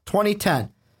 seasons.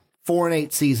 2010,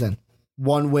 4-8 season,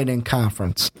 1 win in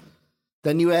conference.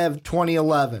 Then you have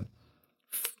 2011,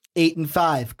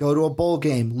 8-5, go to a bowl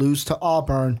game, lose to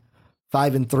Auburn,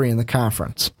 5-3 in the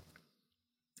conference.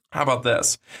 How about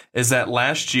this? Is that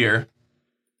last year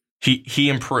he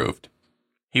improved.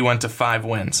 He went to 5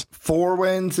 wins. 4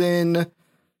 wins in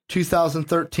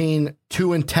 2013,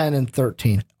 2-10 in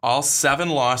 13. All 7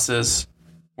 losses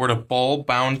were to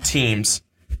bowl-bound teams,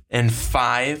 and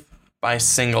 5 by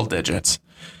single digits.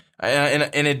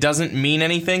 And it doesn't mean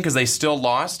anything because they still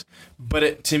lost,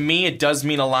 but to me, it does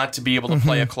mean a lot to be able to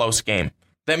play a close game.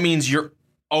 That means you're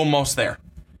almost there.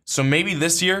 So maybe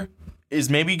this year is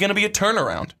maybe going to be a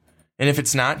turnaround. And if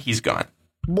it's not, he's gone.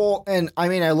 Well, and I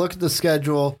mean, I look at the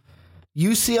schedule.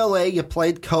 UCLA, you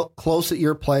played close at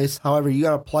your place. However, you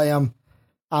got to play them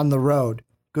on the road.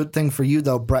 Good thing for you,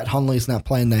 though, Brett Hundley's not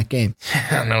playing that game.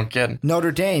 No kidding.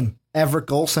 Notre Dame, Everett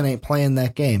Golson ain't playing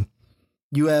that game.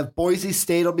 You have Boise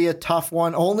State will be a tough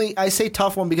one. I say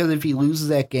tough one because if he loses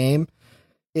that game,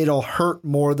 it'll hurt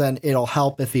more than it'll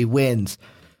help if he wins.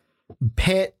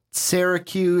 Pitt,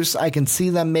 Syracuse, I can see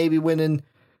them maybe winning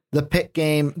the Pitt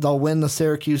game. They'll win the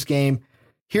Syracuse game.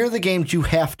 Here are the games you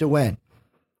have to win.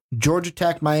 Georgia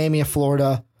Tech, Miami of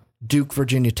Florida, Duke,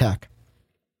 Virginia Tech.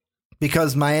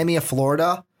 Because Miami of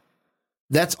Florida,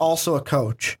 that's also a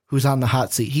coach who's on the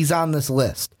hot seat. He's on this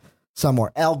list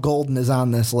somewhere. Al Golden is on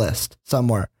this list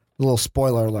somewhere. A little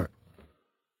spoiler alert.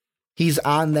 He's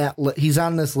on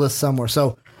this list somewhere.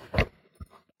 So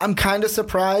I'm kind of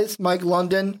surprised Mike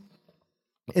London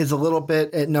is a little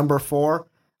bit at number 4.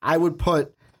 I would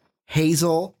put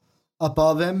Hazel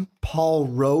above him, Paul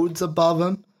Rhodes above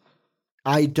him.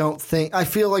 I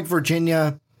feel like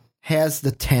Virginia has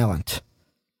the talent.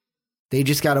 They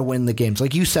just got to win the games.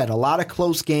 Like you said, a lot of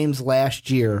close games last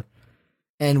year.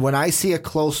 And when I see a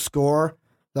close score,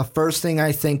 the first thing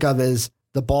I think of is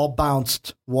the ball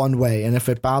bounced one way. And if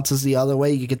it bounces the other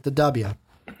way, you get the W.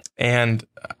 And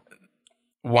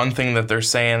one thing that they're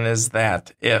saying is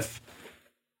that if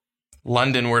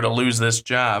London were to lose this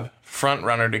job, front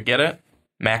runner to get it,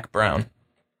 Mac Brown,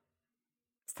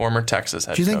 former Texas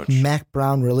head coach. Do you think Mac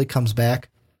Brown really comes back?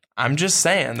 I'm just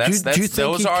saying.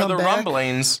 Those are the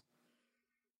rumblings.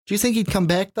 Do you think he'd come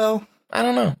back, though? I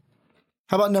don't know.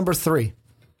 How about number 3?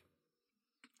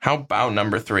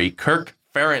 Kirk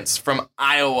Ferentz from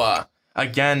Iowa.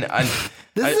 Again,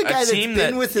 this is a guy that's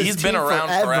been with his team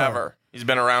forever. He's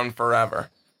been around forever.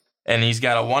 And he's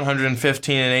got a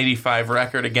 115-85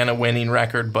 record, again, a winning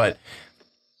record, but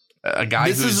a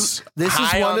guy who's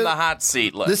high on the hot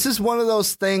seat list. This is one of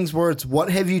those things where it's, what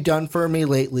have you done for me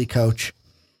lately, coach?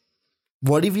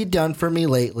 What have you done for me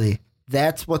lately?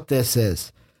 That's what this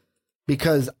is.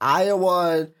 Because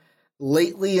Iowa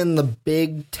lately in the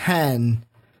Big Ten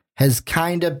has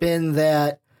kind of been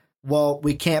that, well,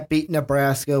 we can't beat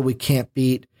Nebraska, we can't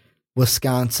beat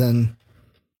Wisconsin,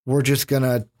 we're just going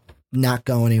to not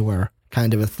go anywhere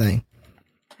kind of a thing.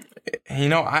 You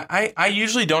know, I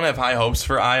usually don't have high hopes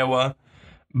for Iowa,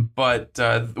 but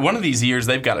one of these years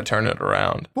they've got to turn it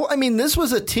around. Well, I mean, this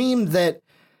was a team that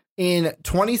in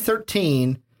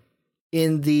 2013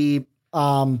 in the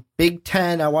Big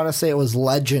Ten, I want to say it was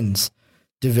Legends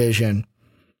division,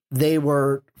 they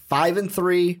were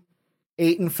 5-3,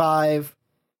 8-5,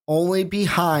 only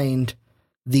behind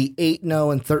the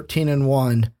 8-0 and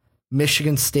 13-1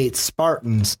 Michigan State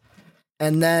Spartans.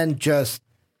 And then just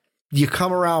you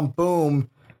come around, boom,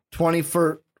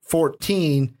 24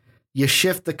 14, you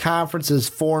shift the conferences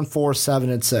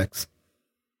 4-4, 7-6.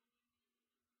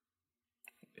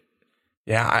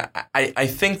 Yeah, I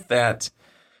think that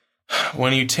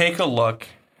when you take a look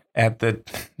at the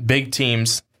big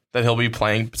teams that he'll be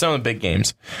playing, some of the big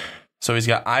games. So he's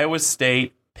got Iowa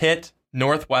State, Pitt,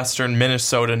 Northwestern,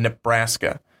 Minnesota,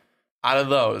 Nebraska. Out of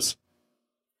those,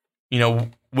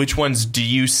 which ones do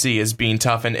you see as being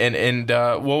tough? And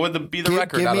what would be the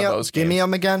record out of those games? Give me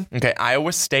them again. Okay,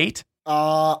 Iowa State.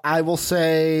 I will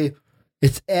say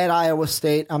it's at Iowa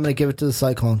State. I'm going to give it to the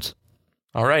Cyclones.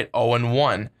 All right,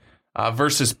 0-1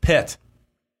 versus Pitt.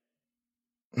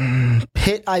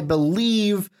 Pitt, I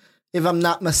believe, if I'm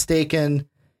not mistaken,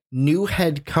 new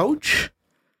head coach.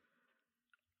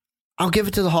 I'll give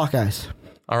it to the Hawkeyes.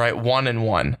 All right,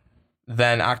 1-1.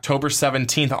 Then October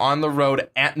 17th on the road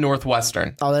at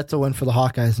Northwestern. Oh, that's a win for the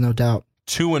Hawkeyes, no doubt.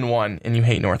 2-1, and you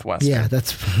hate Northwestern. Yeah,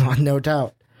 that's no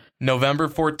doubt. November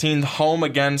 14th, home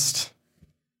against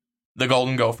the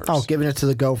Golden Gophers. Oh, giving it to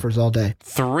the Gophers all day.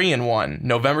 3-1.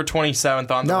 November 27th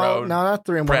on the road. No, not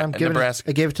 3-1.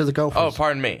 I gave it to the Gophers. Oh,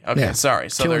 pardon me. Okay, sorry.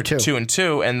 So they're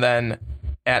 2-2, and then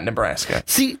at Nebraska.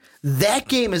 See, that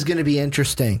game is going to be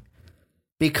interesting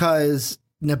because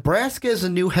Nebraska is a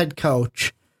new head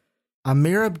coach.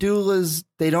 Amir Abdullah's,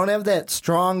 they don't have that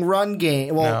strong run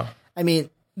game. Well, no. I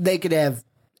mean, they could have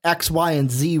X, Y,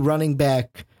 and Z running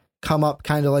back come up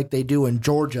kind of like they do in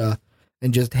Georgia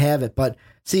and just have it. But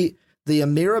see, the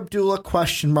Amir Abdullah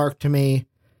question mark to me,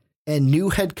 and new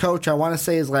head coach, I want to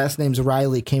say his last name's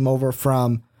Riley, came over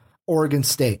from Oregon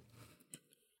State.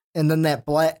 And then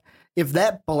if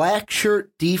that black shirt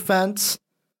defense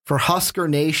for Husker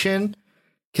Nation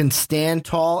can stand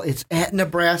tall, it's at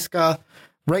Nebraska.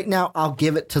 Right now, I'll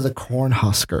give it to the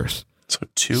Cornhuskers. So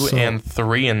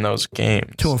 2-3 in those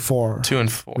games. 2-4.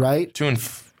 2-4. Right?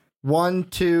 1,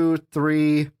 2,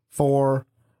 3, 4,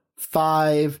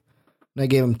 5. And I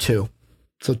gave them 2.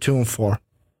 So 2-4.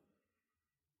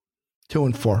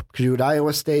 2-4. Because you had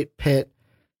Iowa State, Pitt,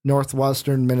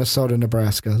 Northwestern, Minnesota,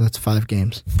 Nebraska. That's 5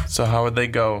 games. So how would they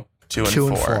go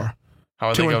 2-4? How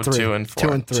would they go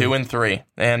 2-4? 2-3.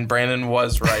 And Brandon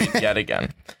was right yet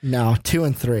again. No,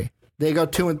 2-3. They go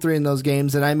 2-3 in those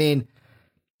games, and I mean,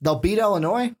 they'll beat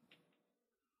Illinois.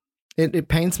 It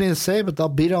pains me to say, but they'll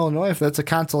beat Illinois if that's a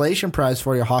consolation prize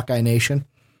for you, Hawkeye Nation.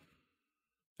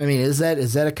 I mean, is that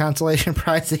a consolation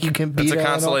prize that you can beat Illinois? It's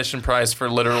a consolation prize for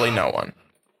literally no one.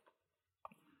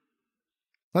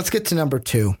 Let's get to number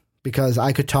 2, because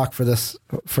I could talk for this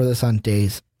on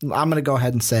days. I'm going to go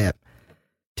ahead and say it.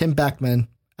 Tim Beckman,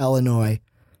 Illinois,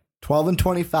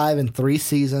 12-25 in 3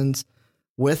 seasons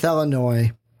with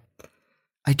Illinois.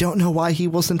 I don't know why he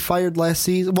wasn't fired last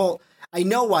season. Well, I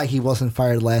know why he wasn't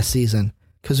fired last season,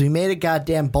 because we made a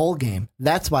goddamn bowl game.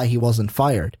 That's why he wasn't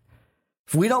fired.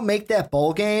 If we don't make that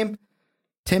bowl game,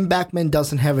 Tim Beckman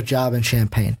doesn't have a job in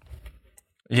Champaign.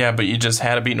 Yeah, but you just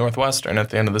had to beat Northwestern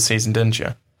at the end of the season, didn't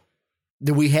you?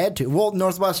 We had to. Well,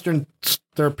 Northwestern,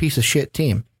 they're a piece of shit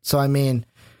team. So, I mean,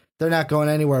 they're not going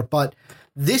anywhere. But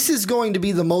this is going to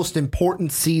be the most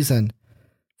important season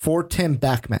for Tim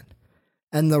Beckman.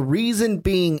 And the reason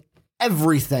being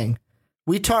everything.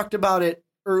 We talked about it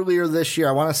earlier this year.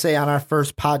 I want to say on our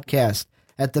first podcast,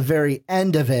 at the very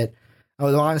end of it, I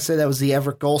want to say that was the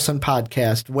Everett Golson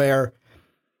podcast, where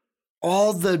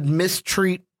all the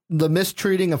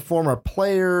mistreating of former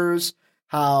players,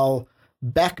 how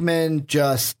Beckman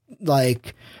just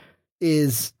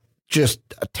is just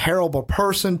a terrible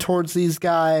person towards these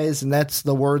guys. And that's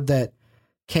the word that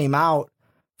came out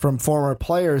from former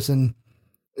players. And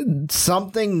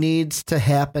something needs to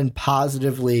happen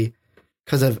positively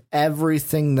because of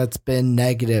everything that's been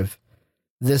negative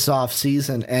this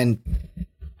offseason. And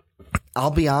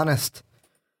I'll be honest,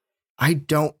 I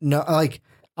don't know.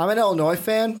 I'm an Illinois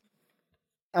fan.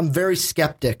 I'm very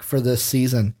skeptic for this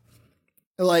season.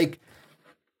 Last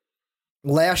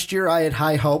year I had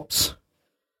high hopes.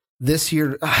 This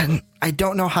year, I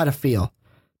don't know how to feel,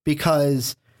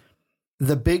 because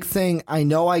the big thing, I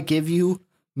know I give you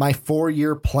my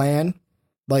 4-year plan,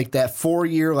 that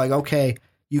 4-year, okay,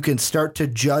 you can start to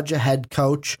judge a head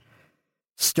coach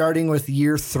starting with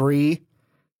year 3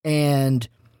 and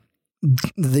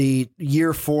the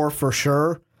year 4 for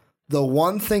sure. The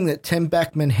one thing that Tim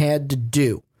Beckman had to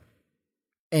do,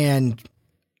 and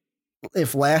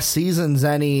if last season's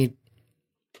any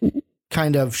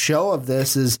kind of show of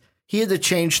this, is he had to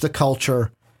change the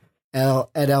culture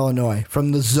at Illinois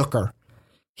from the Zucker.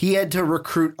 He had to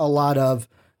recruit a lot of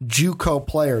JUCO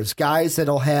players, guys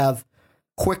that'll have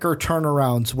quicker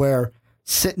turnarounds, where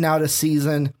sitting out a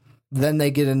season, then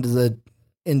they get into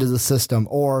the system,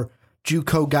 or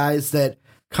JUCO guys that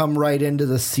come right into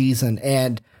the season.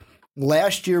 And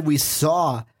last year we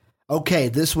saw, okay,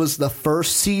 this was the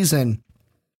first season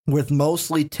with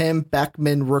mostly Tim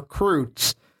Beckman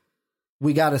recruits.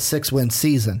 We got a 6-win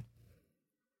season.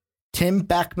 Tim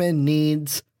Beckman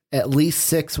needs at least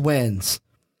 6 wins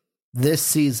this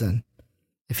season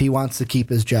if he wants to keep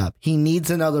his job. He needs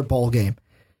another bowl game.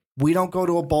 We don't go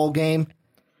to a bowl game,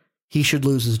 he should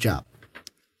lose his job.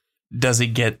 Does he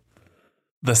get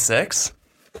the 6?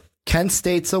 Kent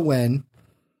State's a win.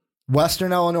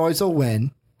 Western Illinois is a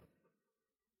win.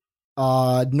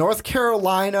 North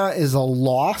Carolina is a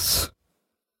loss,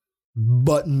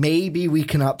 but maybe we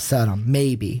can upset them.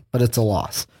 Maybe, but it's a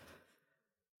loss.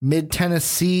 Mid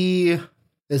Tennessee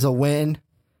is a win.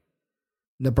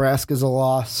 Nebraska's a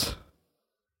loss.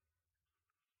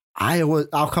 Iowa,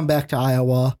 I'll come back to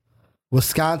Iowa.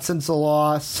 Wisconsin's a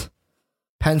loss.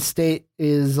 Penn State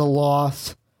is a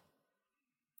loss.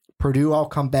 Purdue, I'll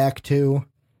come back to.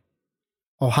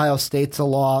 Ohio State's a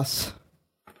loss.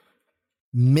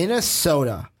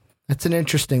 Minnesota, that's an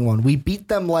interesting one. We beat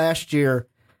them last year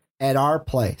at our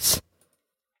place,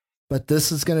 but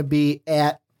this is going to be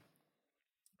at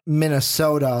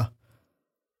Minnesota.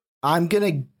 I'm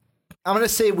going to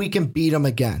say we can beat them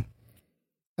again.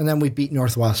 And then we beat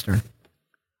Northwestern.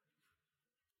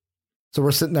 So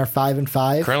we're sitting there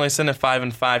 5-5. Currently sitting at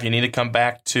 5-5. You need to come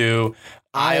back to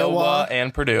Iowa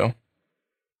and Purdue.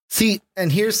 See,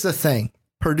 and here's the thing.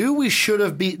 Purdue we should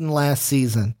have beaten last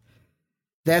season.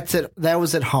 That's it. That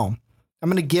was at home. I'm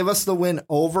going to give us the win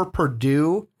over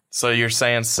Purdue. So you're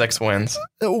saying 6 wins?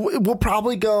 We'll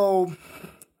probably go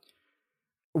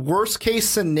worst case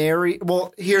scenario.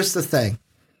 Well, here's the thing.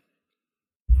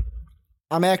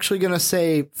 I'm actually going to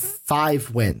say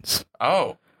 5 wins.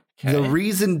 Oh. Okay. The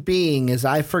reason being is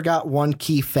I forgot one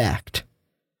key fact.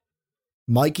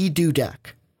 Mikey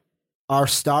Dudek, our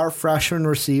star freshman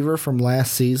receiver from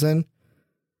last season,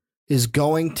 is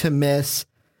going to miss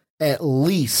at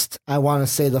least, I want to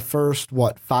say, the first,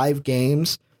 5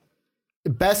 games.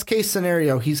 Best case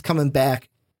scenario, he's coming back.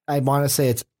 I want to say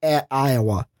it's at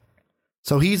Iowa.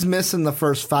 So he's missing the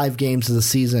first 5 games of the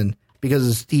season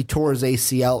because he tore his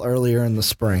ACL earlier in the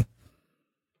spring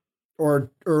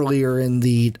or earlier in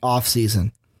the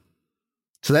offseason.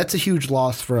 So that's a huge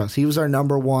loss for us. He was our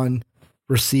number 1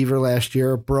 receiver last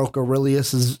year, broke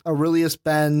Aurelius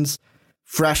Ben's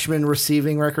freshman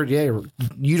receiving record. Yeah,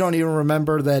 you don't even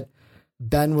remember that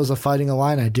Ben was a Fighting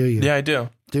Illini, do you? Yeah, I do.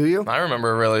 Do you? I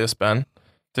remember Aurelius Ben.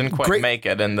 Didn't quite make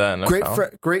it in the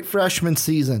NFL. Great freshman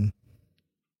season.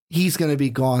 He's going to be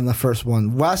gone the first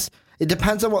one. It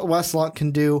depends on what Wes Lunt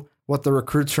can do, what the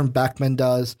recruits from Beckman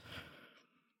does.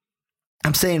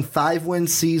 I'm saying 5-win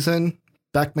season,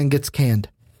 Beckman gets canned.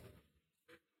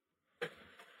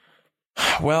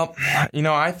 Well,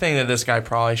 I think that this guy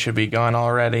probably should be gone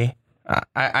already.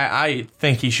 I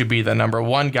think he should be the number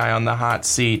 1 guy on the hot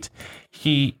seat.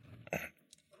 He's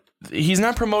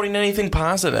not promoting anything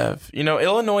positive.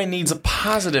 Illinois needs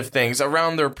positive things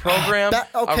around their program,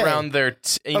 around their.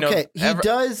 He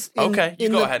does. Go ahead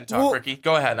and talk, Ricky.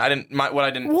 Go ahead. I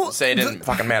didn't say didn't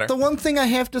fucking matter. The one thing I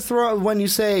have to throw out when you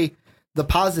say the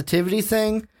positivity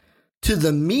thing to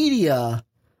the media,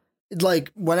 like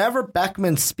whenever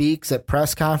Beckman speaks at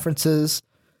press conferences,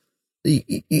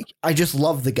 I just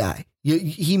love the guy.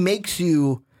 He makes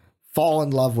you fall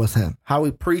in love with him. How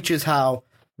he preaches how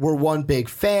we're one big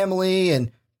family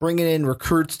and bringing in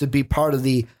recruits to be part of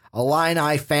the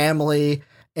Illini family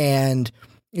and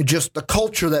just the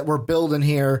culture that we're building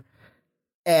here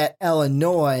at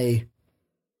Illinois.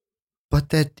 But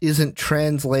that isn't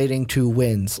translating to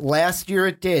wins. Last year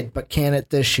it did, but can it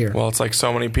this year? Well, it's like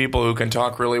so many people who can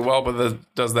talk really well, but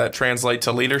does that translate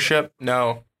to leadership?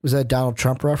 No. Was that a Donald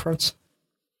Trump reference?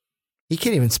 He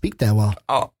can't even speak that well.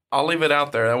 I'll leave it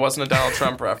out there. That wasn't a Donald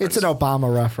Trump reference. It's an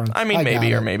Obama reference. I mean,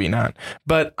 maybe or maybe not.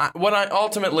 But what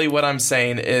I'm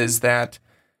saying is that,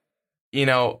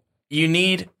 you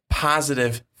need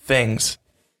positive things.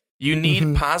 You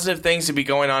need positive things to be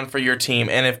going on for your team.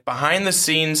 And if behind the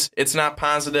scenes it's not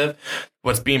positive,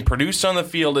 what's being produced on the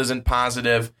field isn't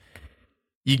positive,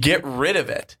 you get rid of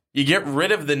it. You get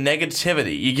rid of the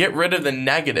negativity. You get rid of the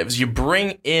negatives. You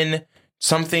bring in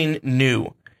something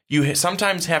new. You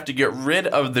sometimes have to get rid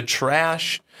of the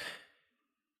trash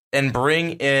and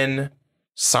bring in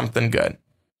something good.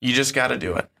 You just got to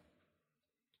do it.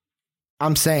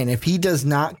 I'm saying if he does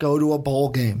not go to a bowl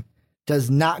game,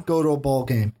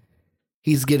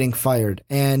 he's getting fired.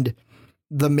 And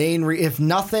the main if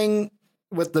nothing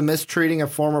with the mistreating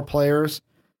of former players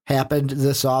happened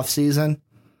this offseason,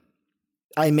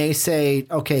 I may say,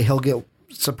 okay, he'll get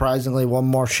surprisingly one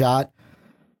more shot.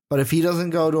 But if he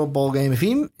doesn't go to a bowl game, if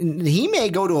he may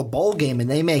go to a bowl game and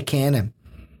they may can him.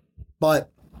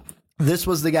 But this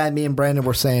was the guy me and Brandon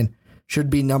were saying should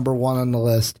be number one on the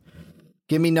list.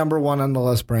 Give me number one on the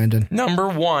list, Brandon. Number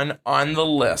one on the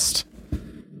list,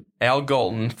 Al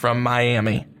Golden from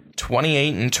Miami.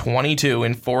 28-22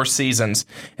 in 4 seasons.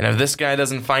 And if this guy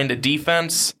doesn't find a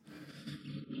defense,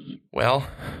 well,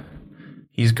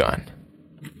 he's gone.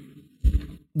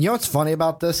 You know what's funny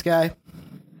about this guy?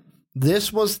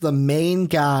 This was the main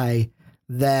guy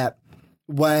that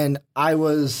when I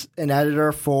was an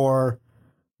editor for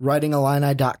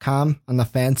writingillini.com on the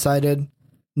Fansided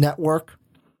network,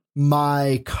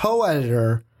 my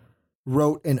co-editor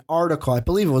wrote an article. I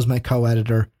believe it was my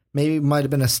co-editor. Maybe it might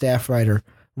have been a staff writer.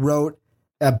 Wrote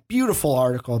a beautiful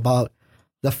article about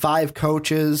the 5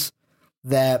 coaches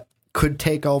that could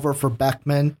take over for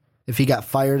Beckman if he got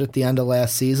fired at the end of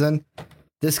last season.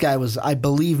 This guy was, I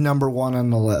believe, number one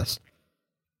on the list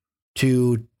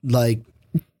to like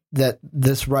that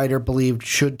this writer believed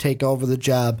should take over the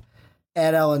job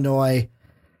at Illinois.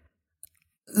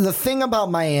 The thing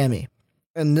about Miami,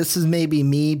 and this is maybe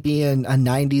me being a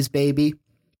 90s baby,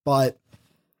 but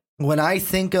when I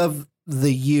think of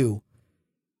the U,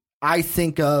 I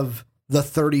think of the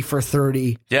 30 for 30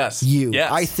 U. Yes,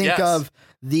 I think of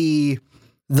the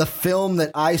film that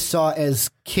I saw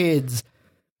as kids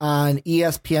on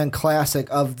ESPN Classic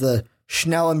of the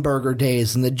Schnellenberger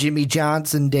days and the Jimmy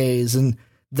Johnson days, and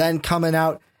then coming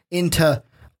out into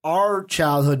our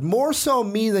childhood, more so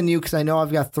me than you, because I know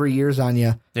I've got 3 years on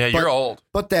you. Yeah, you're old.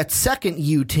 But that second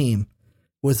U team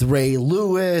with Ray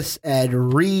Lewis, Ed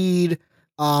Reed,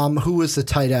 who was the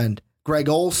tight end? Greg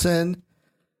Olson.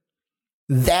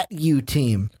 That U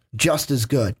team, just as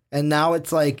good. And now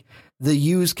it's like the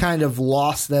U's kind of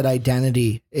lost that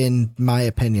identity, in my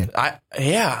opinion.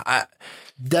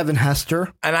 Devin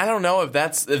Hester. And I don't know if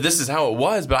this is how it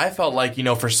was, but I felt like,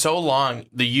 for so long,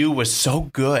 the U was so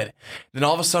good. Then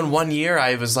all of a sudden, one year,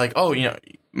 I was like, oh,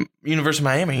 University of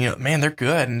Miami, man, they're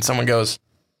good. And someone goes,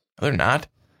 oh, they're not.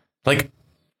 Like,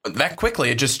 that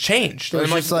quickly, it just changed. It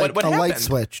was I'm just like, what a happened? light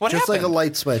switch. What just happened? like a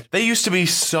light switch. They used to be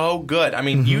so good. I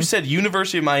mean, you said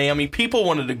University of Miami. People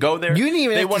wanted to go there. You didn't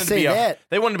even have to say that.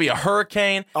 They wanted to be a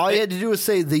Hurricane. All you had to do was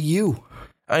say the U.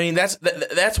 I mean, that's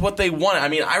what they wanted. I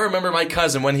mean, I remember my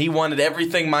cousin when he wanted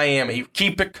everything Miami.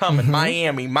 Keep it coming.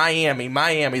 Miami.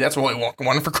 That's what we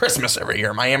wanted for Christmas every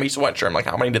year. Miami sweatshirt. I'm like,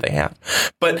 how many do they have?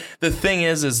 But the thing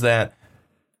is that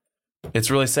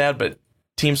it's really sad, but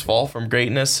teams fall from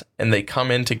greatness and they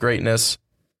come into greatness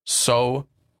so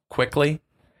quickly.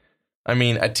 I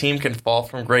mean, a team can fall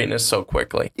from greatness so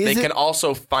quickly. They can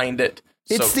also find it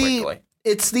so quickly.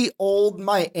 It's the old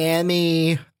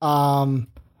Miami.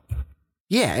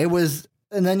 Yeah, it was.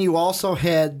 And then you also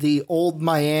had the old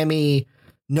Miami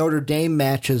Notre Dame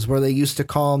matches where they used to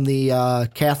call them the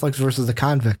Catholics versus the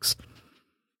Convicts.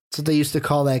 That's what they used to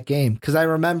call that game. Because I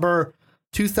remember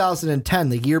 2010,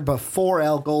 the year before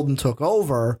Al Golden took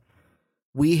over,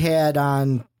 we had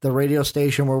on the radio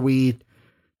station where we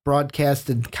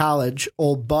broadcasted college,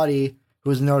 Old Buddy, who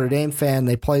was a Notre Dame fan.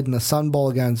 They played in the Sun Bowl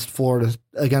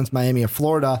against Miami of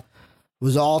Florida.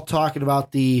 Was all talking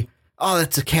about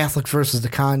that's the Catholics versus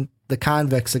the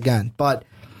Convicts again. But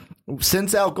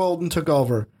since Al Golden took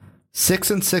over,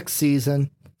 6-6 season,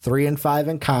 3-5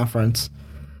 in conference.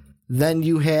 Then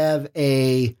you have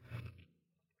a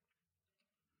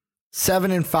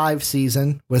 7-5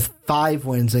 season with 5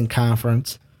 wins in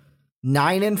conference.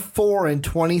 9-4 in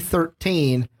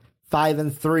 2013,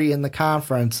 5-3 in the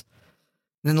conference.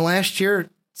 And then last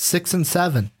year,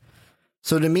 6-7.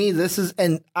 So to me, this is,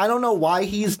 and I don't know why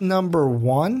he's number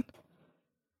one.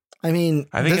 I mean,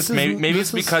 I think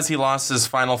it's because he lost his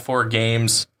final 4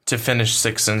 games to finish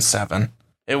 6-7.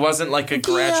 It wasn't like a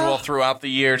gradual throughout the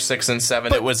year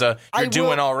 6-7. It was you're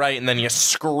doing all right and then you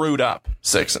screwed up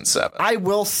 6-7. I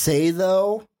will say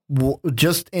though,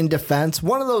 just in defense,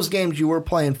 one of those games you were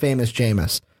playing Famous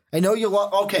Jameis. I know you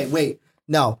lost. Okay, wait,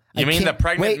 no. You mean the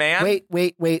pregnant man?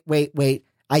 Wait.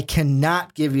 I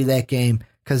cannot give you that game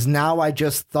because now I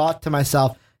just thought to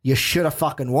myself, you should have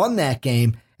fucking won that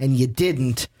game and you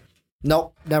didn't.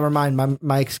 Nope, never mind.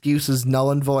 My excuse is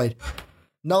null and void.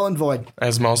 Null and void.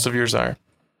 As most of yours are.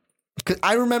 Because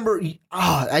I remember,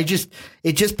 it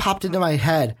just popped into my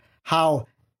head how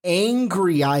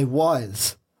angry I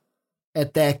was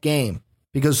at that game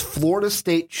because Florida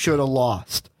State should have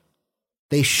lost.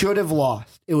 They should have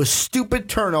lost. It was stupid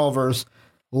turnovers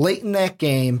late in that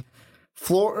game.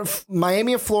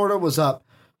 Miami of Florida was up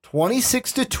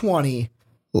 26-20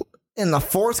 in the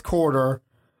fourth quarter.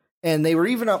 And they were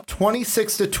even up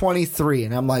 26-23.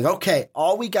 And I'm like, okay,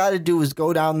 all we got to do is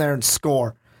go down there and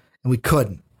score. And we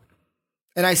couldn't.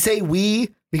 And I say we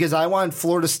because I wanted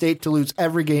Florida State to lose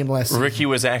every game last season. Ricky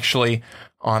was actually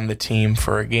on the team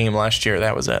for a game last year.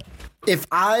 That was it.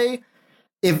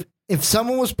 If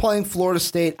someone was playing Florida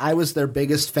State, I was their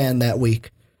biggest fan that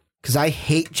week because I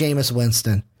hate Jameis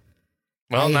Winston.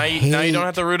 Well, now you don't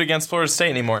have to root against Florida State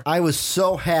anymore. I was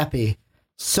so happy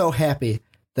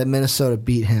that Minnesota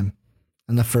beat him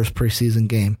in the first preseason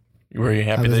game. Were you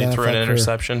happy that he threw an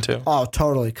interception too? Oh,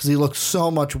 totally, because he looked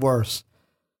so much worse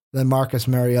than Marcus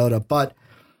Mariota. But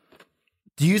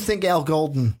do you think Al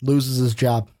Golden loses his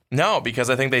job? No, because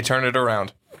I think they turned it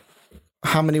around.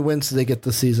 How many wins did they get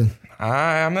this season?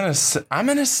 I'm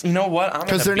gonna. You know what?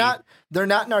 Because they're not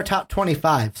in our top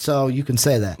 25, so you can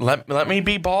say that. Let me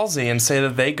be ballsy and say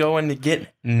that they go in to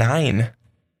get 9.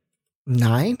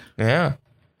 9? Yeah,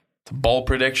 it's a bold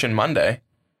prediction Monday.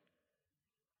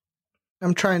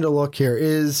 I'm trying to look here.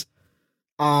 Is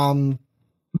Bethune-Cookman,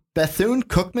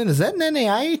 is that an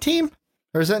NAIA team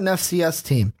or is that an FCS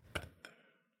team?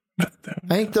 I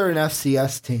think they're an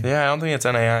FCS team. Yeah, I don't think it's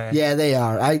NAIA. Yeah, they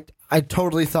are. I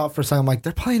totally thought for a second, I'm like,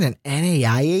 they're playing an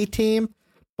NAIA team,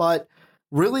 but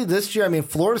really this year, I mean,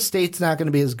 Florida State's not going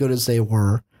to be as good as they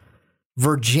were.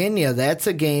 Virginia, that's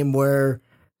a game where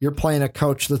you're playing a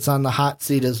coach that's on the hot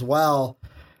seat as well.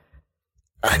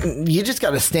 You just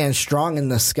got to stand strong in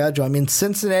the schedule. I mean,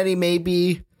 Cincinnati may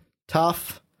be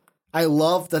tough. I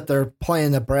love that they're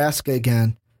playing Nebraska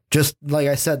again. Just like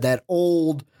I said, that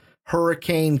old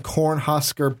Hurricane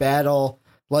Cornhusker battle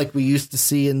like we used to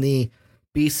see in the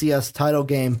BCS title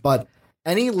game. But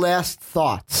any last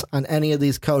thoughts on any of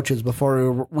these coaches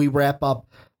before we wrap up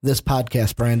this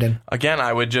podcast, Brandon? Again,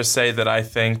 I would just say that I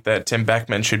think that Tim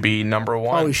Beckman should be number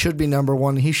 1. Oh, he should be number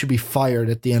 1. He should be fired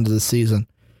at the end of the season.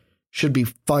 Should be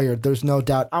fired. There's no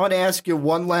doubt. I want to ask you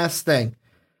one last thing,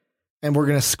 and we're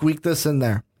going to squeak this in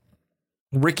there.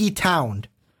 Ricky Tound,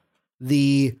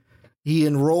 he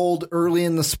enrolled early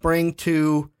in the spring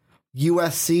to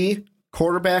USC,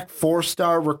 quarterback,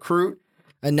 4-star recruit,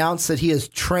 announced that he is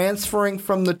transferring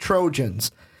from the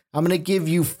Trojans. I'm going to give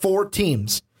you 4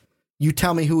 teams. You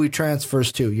tell me who he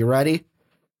transfers to. You ready?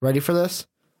 Ready for this?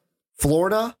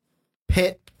 Florida,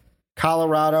 Pitt,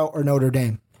 Colorado, or Notre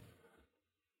Dame?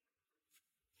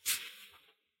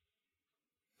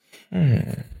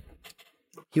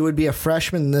 He would be a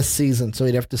freshman this season, so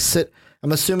he'd have to sit.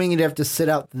 I'm assuming he'd have to sit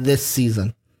out this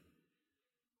season.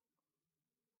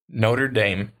 Notre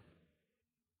Dame.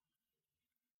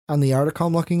 On the article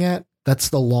I'm looking at, that's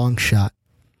the long shot.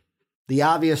 The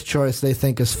obvious choice they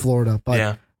think is Florida,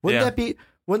 but wouldn't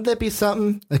that be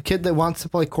something? A kid that wants to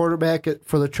play quarterback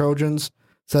for the Trojans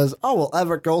says, "Oh well,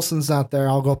 Everett Golson's not there.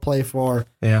 I'll go play for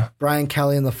Brian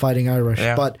Kelly and the Fighting Irish."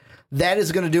 Yeah. But that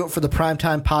is going to do it for the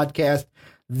Primetime Podcast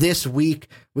this week.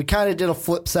 We kind of did a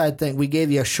flip side thing. We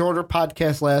gave you a shorter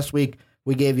podcast last week.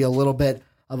 We gave you a little bit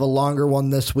of a longer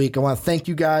one this week. I want to thank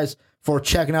you guys for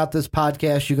checking out this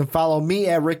podcast. You can follow me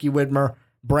at Ricky Widmer.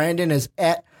 Brandon is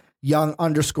at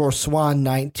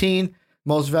young_swan19.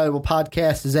 Most Valuable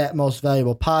Podcast is at Most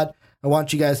Valuable Pod. I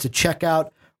want you guys to check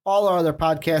out all our other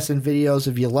podcasts and videos.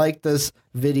 If you like this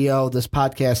video, this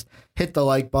podcast, hit the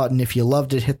like button. If you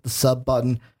loved it, hit the sub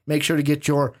button. Make sure to get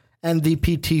your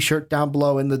MVP t-shirt down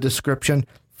below in the description.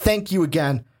 Thank you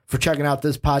again for checking out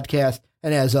this podcast.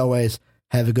 And as always,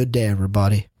 have a good day,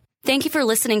 everybody. Thank you for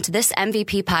listening to this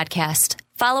MVP podcast.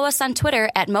 Follow us on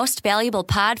Twitter at Most Valuable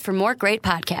Pod for more great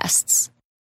podcasts.